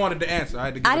 so- she wanted the answer. I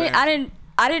had to give her the answer.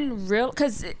 I didn't real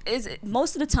because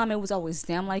most of the time it was always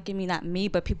them liking me, not me,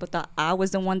 but people thought I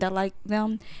was the one that liked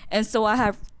them, and so I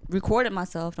have recorded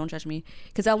myself. Don't judge me,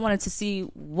 because I wanted to see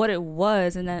what it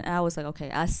was, and then I was like,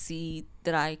 okay, I see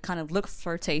that I kind of look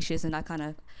flirtatious, and I kind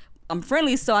of I'm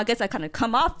friendly, so I guess I kind of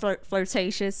come off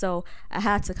flirtatious. So I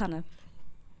had to kind of.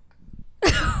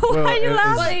 Why are you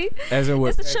laughing? As in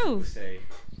what It's the truth.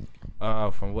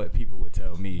 From what people would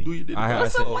tell me, Do you did I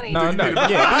What's said, so funny? no,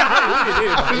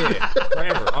 yeah,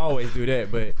 forever, always do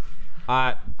that. But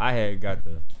I had got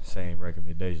the same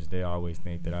recommendations. They always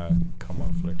think that I come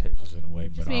off flirtatious in a way,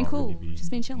 but being I don't cool. really be.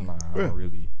 Just being chilling. Nah, I don't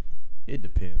really. It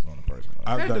depends on the person.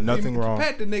 I've Pat done the nothing female- wrong.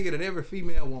 Pat the nigga that every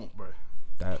female want, bro.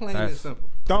 Plain and That's simple.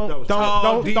 Don't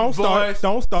Tall, deep voice, start.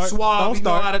 Suave, he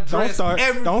know how to dress.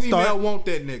 Every Don't female start. want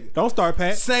that nigga. Don't start,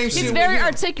 Pat. Same shit. He's with very him.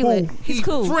 articulate. He's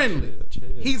cool. Friendly. Chill.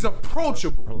 He's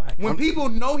approachable. Relax. When people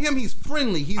know him, he's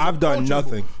friendly. He's I've done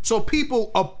approachable. nothing. So people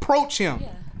approach him.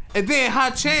 And then how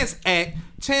Chance act,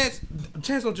 Chance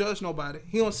don't judge nobody.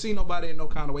 He don't see nobody in no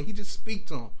kind of way. He just speak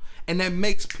to him. And that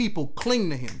makes people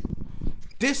cling to him.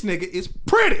 This nigga is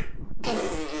pretty.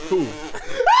 Cool.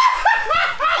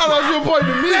 I thought you were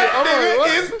pointing to me. I'm like, Nigga what?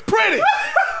 is pretty.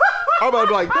 I'm about to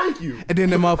be like, thank you. And then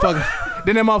that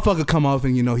motherfucker come off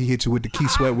and he hit you with the key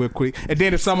sweat real quick. And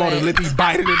then if someone on the lip, he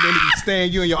bite it and then he stare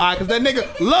you in your eye. Cause that nigga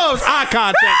loves eye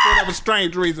contact for whatever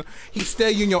strange reason. He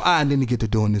stare you in your eye and then he get to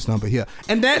doing this number here.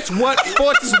 And that's what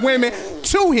forces women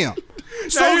to him.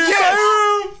 So yes.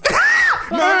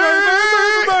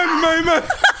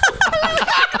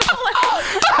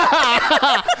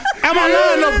 Am I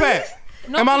lying, no Pat?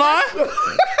 Am I lying?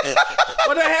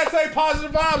 What that hat say?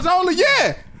 Positive vibes only.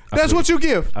 Yeah, that's what you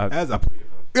give. As I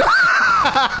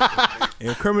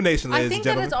incrimination, I ladies and think that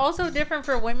gentlemen. it's also different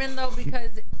for women though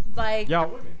because like Y'all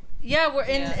women. yeah we're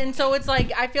in and so it's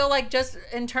like I feel like just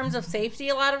in terms of safety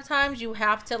a lot of times you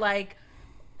have to like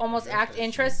almost act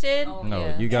interested.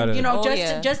 No, you gotta. You know, Oh, just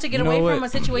yeah. just to get You know away from what? a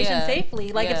situation Yeah.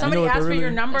 safely. Like Yeah. if somebody You know what asks for they're your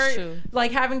really- number, That's true.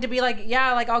 like having to be like,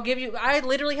 yeah, like I'll give you. I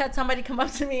literally had somebody come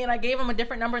up to me and I gave them a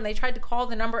different number and they tried to call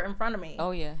the number in front of me.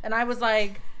 Oh yeah. And I was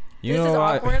like, You this know is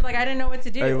what? awkward. Like I didn't know what to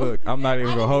do. Hey, look, I'm not even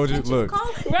gonna hold you. Look,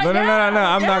 Right, no,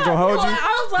 I'm not gonna hold you.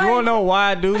 I was like, You wanna know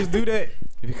why dudes do that?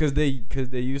 Because they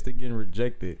used to getting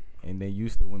rejected, and they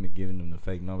used to women giving them the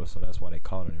fake number, so that's why they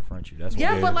called it in front of you. That's why.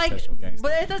 yeah, they but like, potential gangster.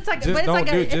 but it's like, Just but it's don't like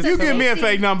do- a, it's just a You give me a safety-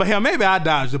 fake number, hell, maybe I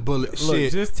dodged the bullet. Look,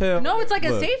 Shit. just tell. No, it's like a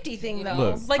look, safety thing though.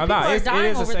 Look, Like I'm people not- are it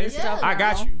dying is a over this safety- stuff. I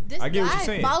got now. you. This I get what guy you're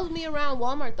saying. followed me around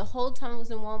Walmart the whole time I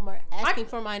was in Walmart asking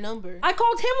for my number. I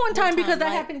called him one time because that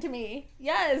like- happened to me.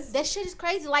 Yes. That shit is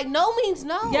crazy. Like no means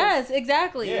no. Yes,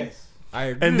 exactly. Yes, I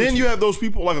agree. And with then you have those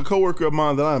people like a coworker of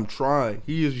mine that I'm trying.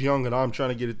 He is young and I'm trying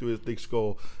to get it through his thick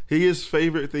skull. His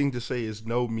favorite thing to say is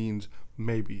no means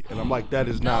maybe. And I'm like, that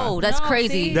is not. No, that's No,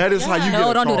 crazy. see? That is how you No, get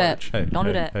a don't do that. charge. Don't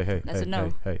do that. Hey, That's a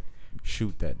no. Hey,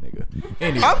 shoot that nigga.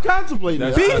 Anyway, I'm contemplating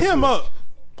That's- that. Beat him up.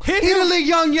 Hit He the him. little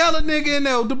young yellow nigga in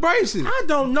there with the braces. I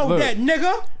don't know Look. that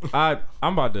nigga.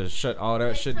 I'm about to shut all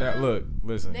that shit down. Look,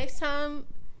 listen. Next time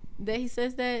that he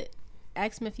says that,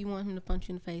 ask him if you want him to punch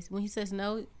you in the face. When he says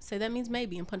no, say that means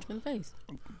maybe and punch him in the face.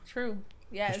 True.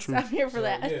 Yes, I'm here for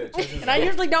that. yeah, check this And I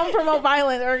usually don't promote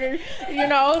violence or, you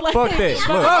know, like. Fuck that. Look,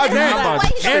 Fuck I'm that.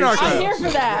 about to Anarchy. I'm here for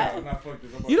that.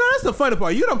 You know that's the funny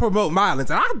part. You don't promote violence,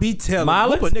 and I be telling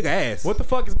Violence? whoop a nigga ass. What the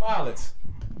fuck is violence?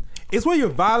 It's when you're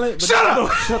violent. But Shut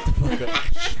up! Shut the fuck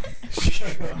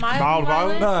up. Mild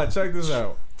violence. Nah, check this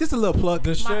out. Just a little plug.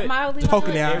 The shit. Mildly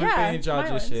Poking violent. out. Everything Yeah,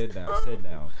 y'all just violence. said down. Sit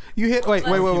down. You hit. Wait.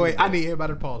 I need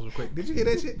everybody to pause real quick. Did you hear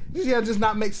that shit? Did you hear just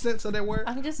not make sense of that word?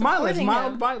 I'm just Violence, supporting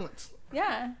mild him. violence.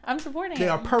 Yeah, I'm supporting They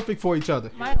are him. perfect for each other.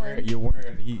 Violent. You're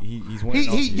wearing. He's wearing. He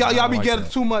off- y'all I don't be like getting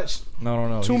that. too much.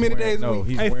 No. too he's many wearing- days a No, week.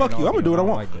 he's Hey, wearing fuck you. off I'ma do what I don't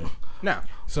want. Like that. Now,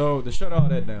 So to shut all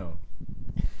that down.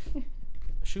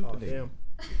 Shoot the nigga. Damn.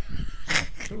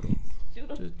 Shoot him.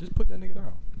 Just put that nigga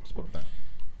down. Just put him down.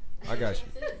 I got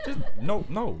you. Just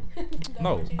no.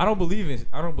 I don't believe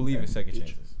in second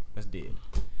chances. That's dead.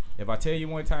 If I tell you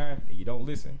one time and you don't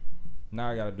listen, now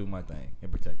I gotta do my thing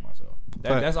and protect myself.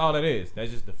 That's all it is.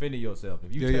 That's just defending yourself.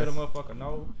 If you tell the motherfucker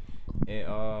no, and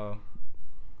of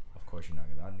course you're not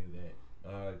gonna. I knew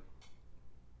that.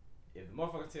 If the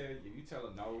motherfucker if you tell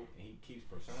him no and he keeps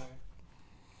pursuing,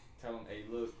 tell him, hey,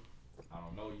 look, I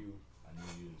don't know you. I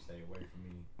need you to stay away from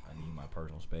me. I need my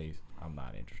personal space. I'm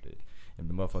not interested. If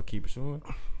the motherfucker keep pursuing,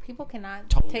 People cannot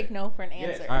Told take that. no for an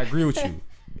answer. I agree with you.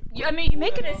 I mean, you're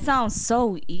making it sound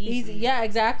so easy. Easy. Yeah,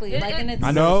 exactly. Like, and it's.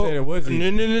 I never said it was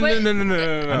easy.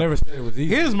 No. I never said it was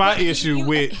easy. Here's my issue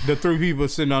with the three people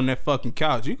sitting on that fucking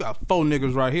couch. You got 4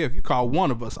 niggas right here. If you call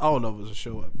one of us, all of us will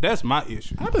show up. That's my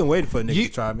issue. I've been waiting for a nigga to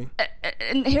try me.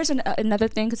 And here's another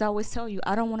thing, because I always tell you,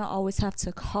 I don't want to always have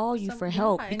to call you for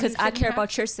help and because you I shouldn't care have-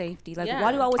 about your safety. Like, Yeah.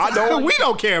 why do I always? I have to- don't. We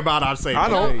don't care about our safety. I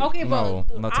don't. Hey, Okay, no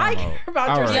but time I out. care about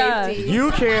All your right. safety.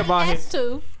 You care about Has his.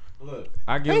 to. Look,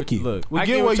 I get Thank what you. Look, We I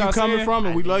get where what you y'all coming saying, from,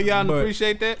 and we love y'all and but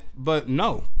appreciate that. But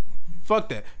no, Fuck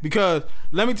that. Because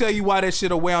let me tell you why that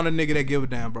shit away on a nigga that give a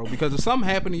damn, bro. Because if something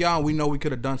happened to y'all, and we know we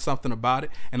could have done something about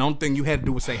it. And the only thing you had to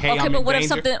do was say, hey, Okay, I'm but in what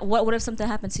danger. if something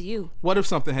happened to you? What if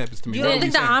something happens to me? You What don't are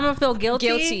think we that saying? I'm gonna feel guilty?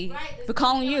 Guilty for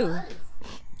calling you.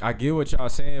 I get what y'all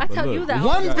saying, I but tell look, you that. this-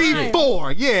 all the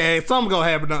 1v4. Yeah, something gonna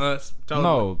happen to us. Totally.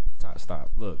 No, stop.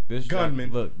 Look, this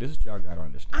Gunman. Look, this is what y'all gotta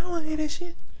understand. I don't want to hear that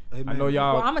shit. I know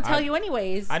y'all. Well, I'm gonna tell you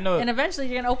anyways. I know. And eventually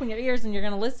you're gonna open your ears and you're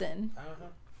gonna listen.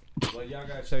 Well, y'all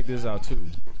gotta check this out too.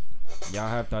 Y'all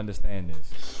have to understand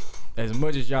this. As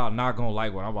much as y'all not gonna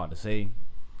like what I'm about to say,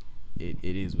 it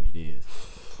is what it is.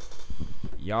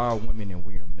 Y'all are women and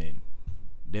we are men.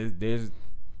 There's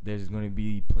gonna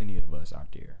be plenty of us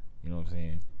out there. You know what I'm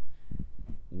saying?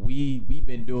 We've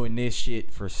been doing this shit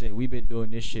we've been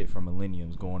doing this shit for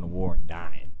millenniums, going to war and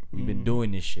dying. We've been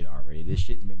doing this shit already. This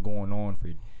shit's been going on for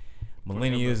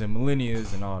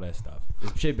millennials and all that stuff.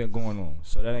 This shit been going on,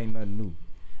 so that ain't nothing new.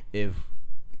 If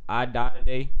I die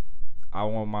today, I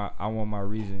want my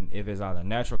reason. If it's either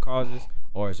natural causes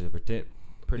or it's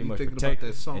pretty much thinking about protecting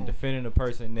that song? and defending the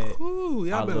person that Ooh,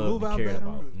 y'all I better love move and out care Baton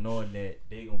about, Rouge. knowing that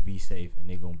they gonna be safe and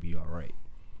they gonna be all right.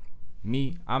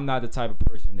 Me, I'm not the type of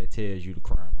person that tells you to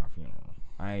cry at my funeral.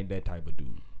 I ain't that type of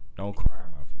dude. Don't cry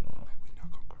at my funeral. We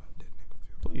not gonna cry at that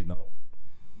nigga. Please no.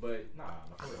 But nah,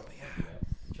 for real, don't do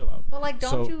that. Chill out. But like,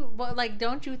 So-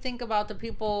 don't you think about the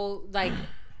people like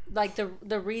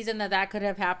the reason that could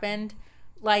have happened?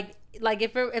 Like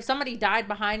if somebody died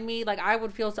behind me, like I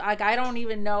would feel so, like I don't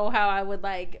even know how I would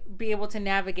like be able to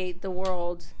navigate the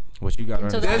world. What you got?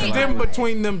 So There's Like- difference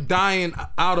between them dying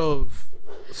out of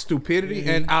stupidity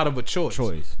and out of a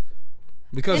choice.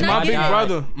 Because And I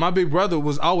get my big brother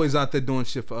was always out there doing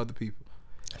shit for other people.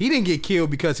 He didn't get killed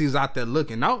because he was out there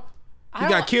looking. No, he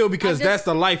got killed because that's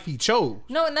the life he chose.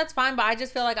 No, and that's fine, but I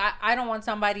just feel like I don't want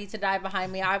somebody to die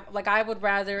behind me. I would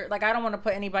rather, like, I don't want to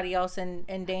put anybody else in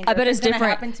danger. I bet If it's gonna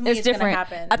different. happen to me, It's different. Gonna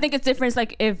happen. I think it's different. It's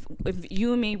like if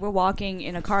you and me were walking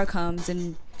and a car comes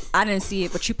and I didn't see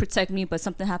it, but you protect me, but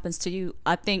something happens to you.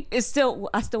 I think I still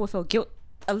would feel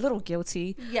a little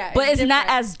guilty. Yeah, but it's not different.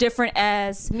 as different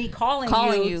as Me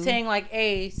calling you, saying like,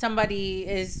 "Hey, somebody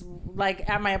is like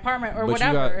at my apartment or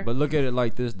whatever." But look at it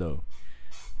like this though.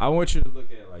 I want you to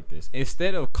look at it like this.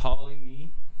 Instead of calling me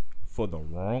for the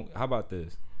wrong, how about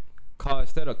this?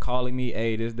 Instead of calling me,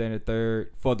 hey, this, then the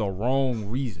third, for the wrong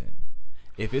reason.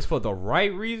 If it's for the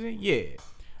right reason, yeah.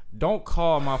 Don't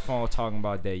call my phone talking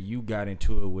about that you got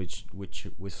into it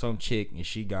with some chick and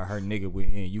she got her nigga with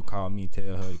him. You call me,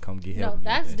 tell her to come get help. No, me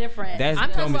that's with that. different. That's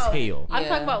I'm dumb as talking hell. I'm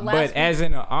talking about last But week. as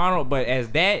in an honor,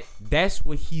 that's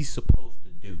what he's supposed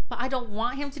to do. But I don't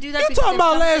want him to do that. You because talking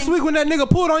about if last something- week when that nigga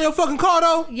pulled on your fucking car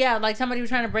though? Yeah, like somebody was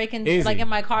trying to break in, Izzy, like in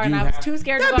my car, and you I was have- too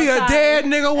scared to That'd go be a outside. dead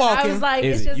nigga And I walking. was like,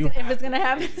 Izzy, it's you just if have- it's gonna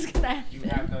happen, it's gonna happen. You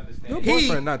have to understand. Your He-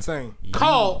 boyfriend not saying.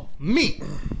 Call me.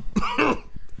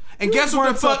 And guess You what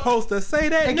weren't the fuck? supposed to say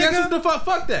that, And guess nigga. what the fuck?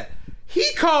 Fuck that.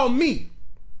 He called me.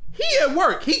 He at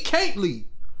work. He can't leave.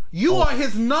 You are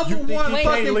his number one Wait.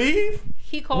 fucking. Can't leave?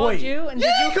 He called Wait. you, and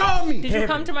Yeah, he called me. did you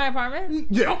come to my apartment?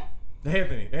 Yeah.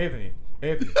 Anthony.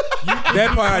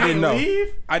 That part I didn't know.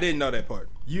 Leave? I didn't know that part.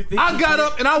 You think I got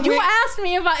up and I You went. asked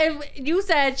me if you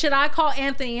said, should I call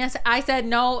Anthony? Yes, I said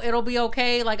no. It'll be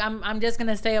okay. Like I'm just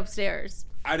gonna stay upstairs.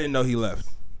 I didn't know he left.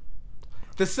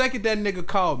 The second that nigga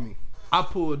called me, I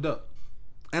pulled up.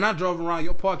 And I drove around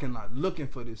your parking lot looking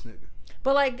for this nigga.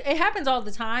 But like it happens all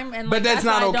the time, and But like, that's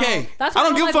not why I okay. don't- That's I why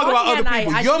don't give a like fuck about walking other at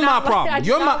people. night. I You're do my not like- problem. I do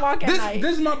You're not my walk at night.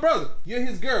 this is my brother. You're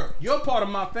his girl. You're part of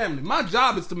my family. My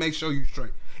job is to make sure you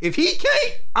straight. If he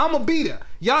can't, I'ma be there.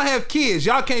 Y'all have kids.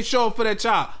 Y'all can't show up for that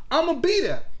child. I'ma be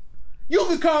there. You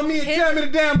can call me and tell me the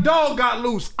damn dog got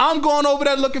loose. I'm going over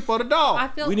there looking for the dog. I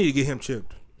feel We need to get him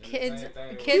chipped. kids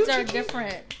are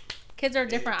different. Kids are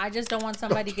different. I just don't want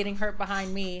somebody getting hurt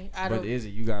behind me. I But don't. Izzy,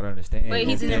 you gotta understand. But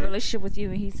he's in a relationship with you,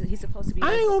 and he's supposed to be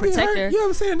I your ain't gonna be protector. hurt. You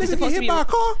ever seen a He's nigga supposed get to hit be by a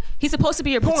car? He's supposed to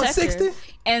be your Point protector. 60?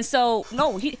 And so, no,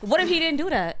 what if he didn't do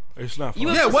that? It's not You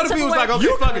fun. Yeah, feel what if some he was type like, of okay,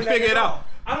 way? fucking figure it out?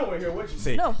 I don't want to hear what you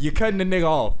say. No. You're cutting the nigga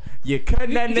off. You're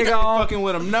cutting that nigga off. Fucking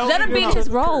with him. No. Let him you be know. his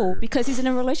role because he's in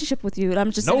a relationship with you. And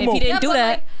I'm just No saying, more. if he didn't do but, that,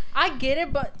 like, I get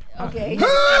it, but okay.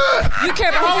 you care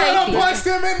about his safety. punched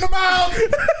him in the mouth.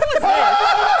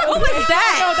 What was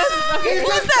that? Okay.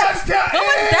 What was that? What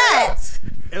was that?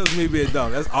 It was me being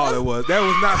dumb. That's all it was. That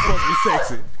was not supposed to be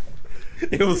sexy.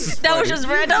 It was just That funny. was just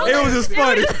random. It was just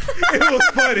funny. It was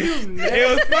funny. It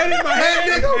was funny in my That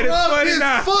head. nigga and it's rubbed funny his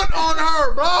now. foot on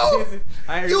her, bro.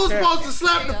 You was supposed to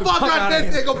slap the fuck out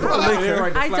that nigga, bro.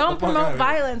 I don't promote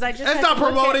violence. I just That's had not to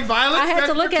look promoting at- violence. I had to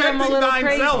That's look at him a protecting little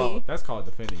thyself. crazy. That's called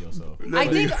defending yourself. I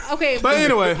think okay. But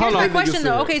anyway, hold here's on. my question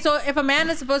though. Okay, so if a man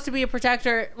is supposed to be a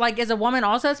protector, like is a woman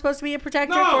also supposed to be a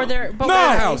protector No. for their? But Stay in the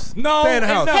why? house. No, Stay in the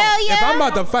house. no. Hell yeah. If I'm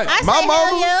about to fight, I my say mama.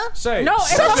 hell yeah. Say, No, if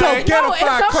Shut your somebody- ghetto no, if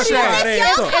fried somebody- country ass It's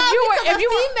ass your up. call If you were- because if you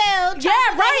a were- female Yeah, trying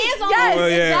to put right. hands on Yes, you. Oh,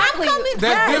 yeah. exactly. I'm coming That's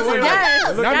down. different.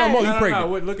 Yes, Not no more. You No,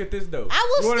 pregnant. look at this though. I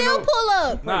will You wanna still know- pull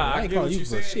up. Nah, I ain't get calling what you you for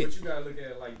saying, shit. but you gotta look at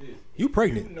it like this. You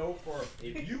pregnant. You know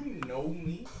if you know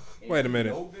me. And Wait a minute.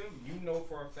 You know them. You know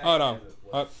for a fact. Hold on.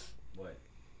 What?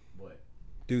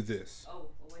 Do this.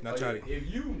 Not But try to. if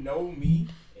you know me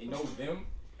and know them,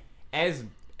 as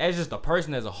just a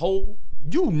person as a whole,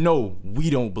 you know we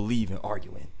don't believe in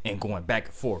arguing and going back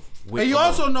and forth. With And you a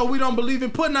also know we don't believe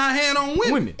in putting our hand on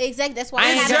women. women. Exactly. That's why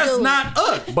I It's gotta just do it. not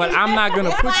us. But I'm not gonna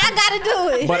That's put why you. I gotta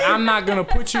do it. But I'm not gonna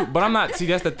put you. But I'm not. See,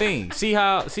 that's the thing. See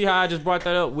how I just brought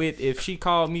that up with if she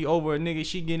called me over a nigga,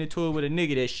 she getting into it with a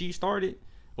nigga that she started,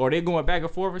 or they going back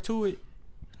and forth to it.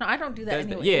 No, I don't do that That's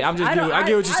anyway. yeah, I'm just I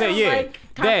get what you say. Yeah,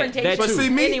 Like that But too. see,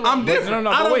 me, Anyway. I'm different.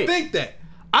 No, I but don't wait. think that.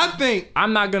 I think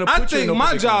I'm not gonna. Put I you think in no my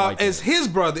predicament job like that. as his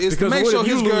brother is Because to make what sure if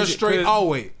you his girl's lose- straight because-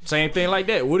 always. Same thing like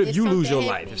that. What if If you lose something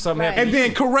your life? happens, If something right. happens, And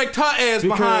then correct her ass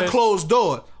behind Because- closed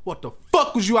doors. What the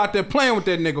fuck was you out there playing with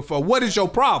that nigga for? What is your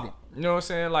problem? you know what I'm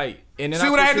saying? Like, and then See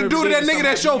what I put had you to in do to that predicament nigga?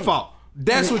 That's your somebody fault.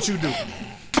 That's what you do.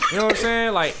 You know what I'm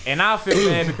saying? Like, and I feel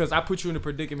bad because I put you in a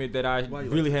predicament that I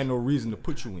really had no reason to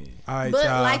put you in. All right, But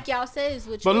y'all. like y'all said, it's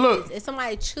what But you look. if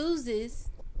somebody chooses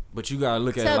But you gotta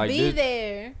look at it to like be this,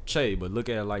 there. Che. But look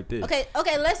at it like this.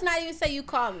 Okay, let's not even say you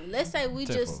call me. Let's say we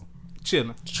just Tenfold.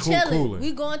 Chilling. chilling. Cooling.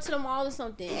 We going to the mall or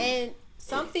something, and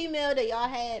some female that y'all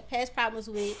had past problems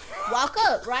with walk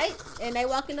up, right? And they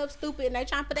walking up stupid and they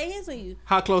trying to put their hands on you.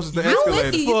 How close is the I'm with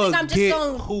escalator? you. You think I'm just Forget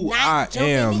gonna who not I jump in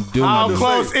am it? doing How this.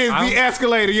 close is I'm- the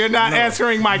escalator? You're not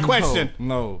answering my question.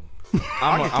 No.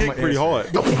 I can kick pretty hard.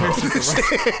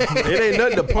 It ain't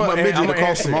nothing to punt a midget I'ma across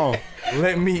answer the it. mall.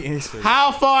 Let me answer.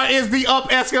 How far is the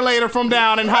up escalator from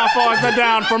down, and how far is the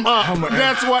down from up?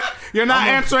 That's what you're not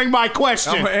answering my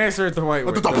question. I'm gonna answer it the right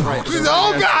way. Oh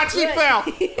God, she fell.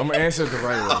 I'm gonna answer it the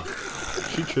right way.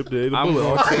 She tripped the I'm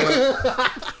bullet. gonna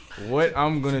tell what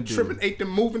I'm gonna do Tripping ate the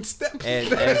moving steps.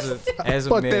 as a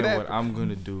Fuck man. that What I'm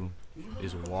gonna do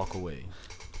is walk away.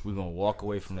 We're gonna walk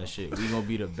away from that shit. We're gonna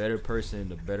be the better person,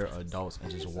 the better adults,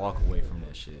 and just walk away from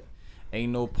that shit.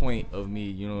 Ain't no point of me,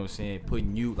 you know what I'm saying,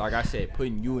 putting you, like I said,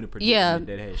 putting you in a predicament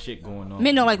that had shit going on.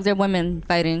 Men don't like their women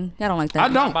fighting. I don't like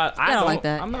that. I don't. I don't like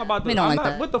that. I'm not about to. Men don't I'm like not,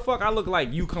 that. What the fuck? I look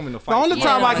like you coming to fight. The only me.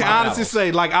 time I can Yeah. honestly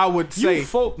say, like I would say, You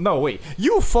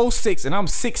 4'6" and I'm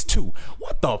 6'2".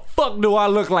 What the fuck do I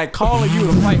look like calling you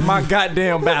to fight my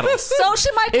goddamn battles? So she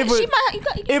might. If a- She might. You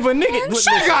got, If a nigga,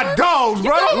 she got dogs,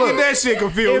 bro. Don't get that shit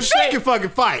confused. If She they- can fucking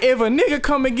fight. if a nigga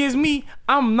come against me,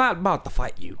 I'm not about to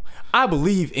fight you. I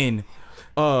believe in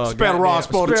Spell raw,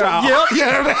 spoil the child. Yep.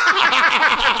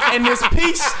 Yeah. And this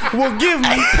peace will give me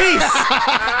peace.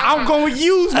 I'm gonna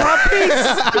use my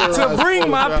peace to bring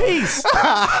my peace.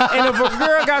 And if a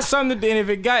girl got something to do, and if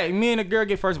it got me and a girl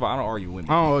get, first of all, I don't argue with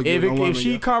me. I don't argue with no woman, if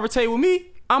she yeah. conversate with me,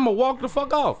 I'm gonna walk the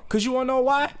fuck off. Cause you wanna know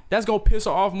why? That's gonna piss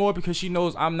her off more because she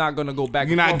knows I'm not gonna go back.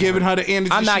 You're and not forth giving with her the energy.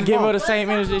 I'm not she giving her want. the same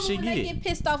But energy that she sometimes when they get. get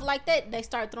pissed off like that, they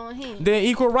start throwing hands. Then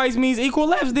equal rights means equal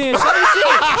lefts. Then shut your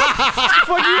shit.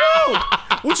 What you want?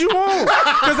 What you want?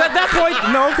 Because at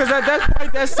that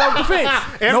point, that's self-defense.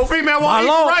 Every female want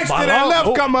equal rights till that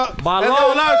left come up. By That's law,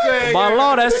 all I'm saying. by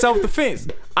law, that's self-defense.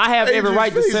 I have every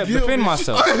right to please defend give me-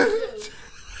 myself.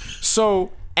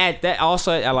 So at that,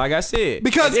 also, like I said,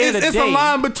 Because at the end of it's the a day-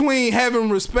 line between having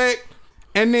respect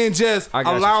and then just I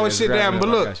got you, allowing Chaz. shit to Grab happen. it But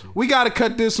up. I look, got you. we got to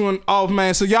cut this one off,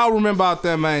 man. So y'all remember out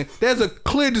there, man, there's a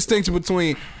clear distinction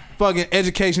between fucking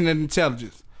education and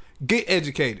intelligence. Get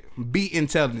educated. Be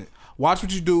intelligent. Watch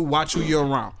what you do. Watch who you're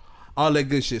around. All that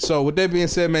good shit. So with that being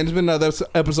said, man, it's been another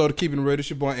episode of Keeping It Real. This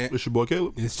your boy Ant. It's your boy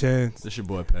Caleb. It's Chance. This your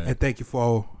boy Pat. And thank you for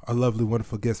all our lovely,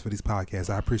 wonderful guests for these podcasts.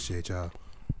 I appreciate y'all.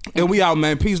 And we out,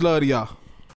 man. Peace, love to y'all.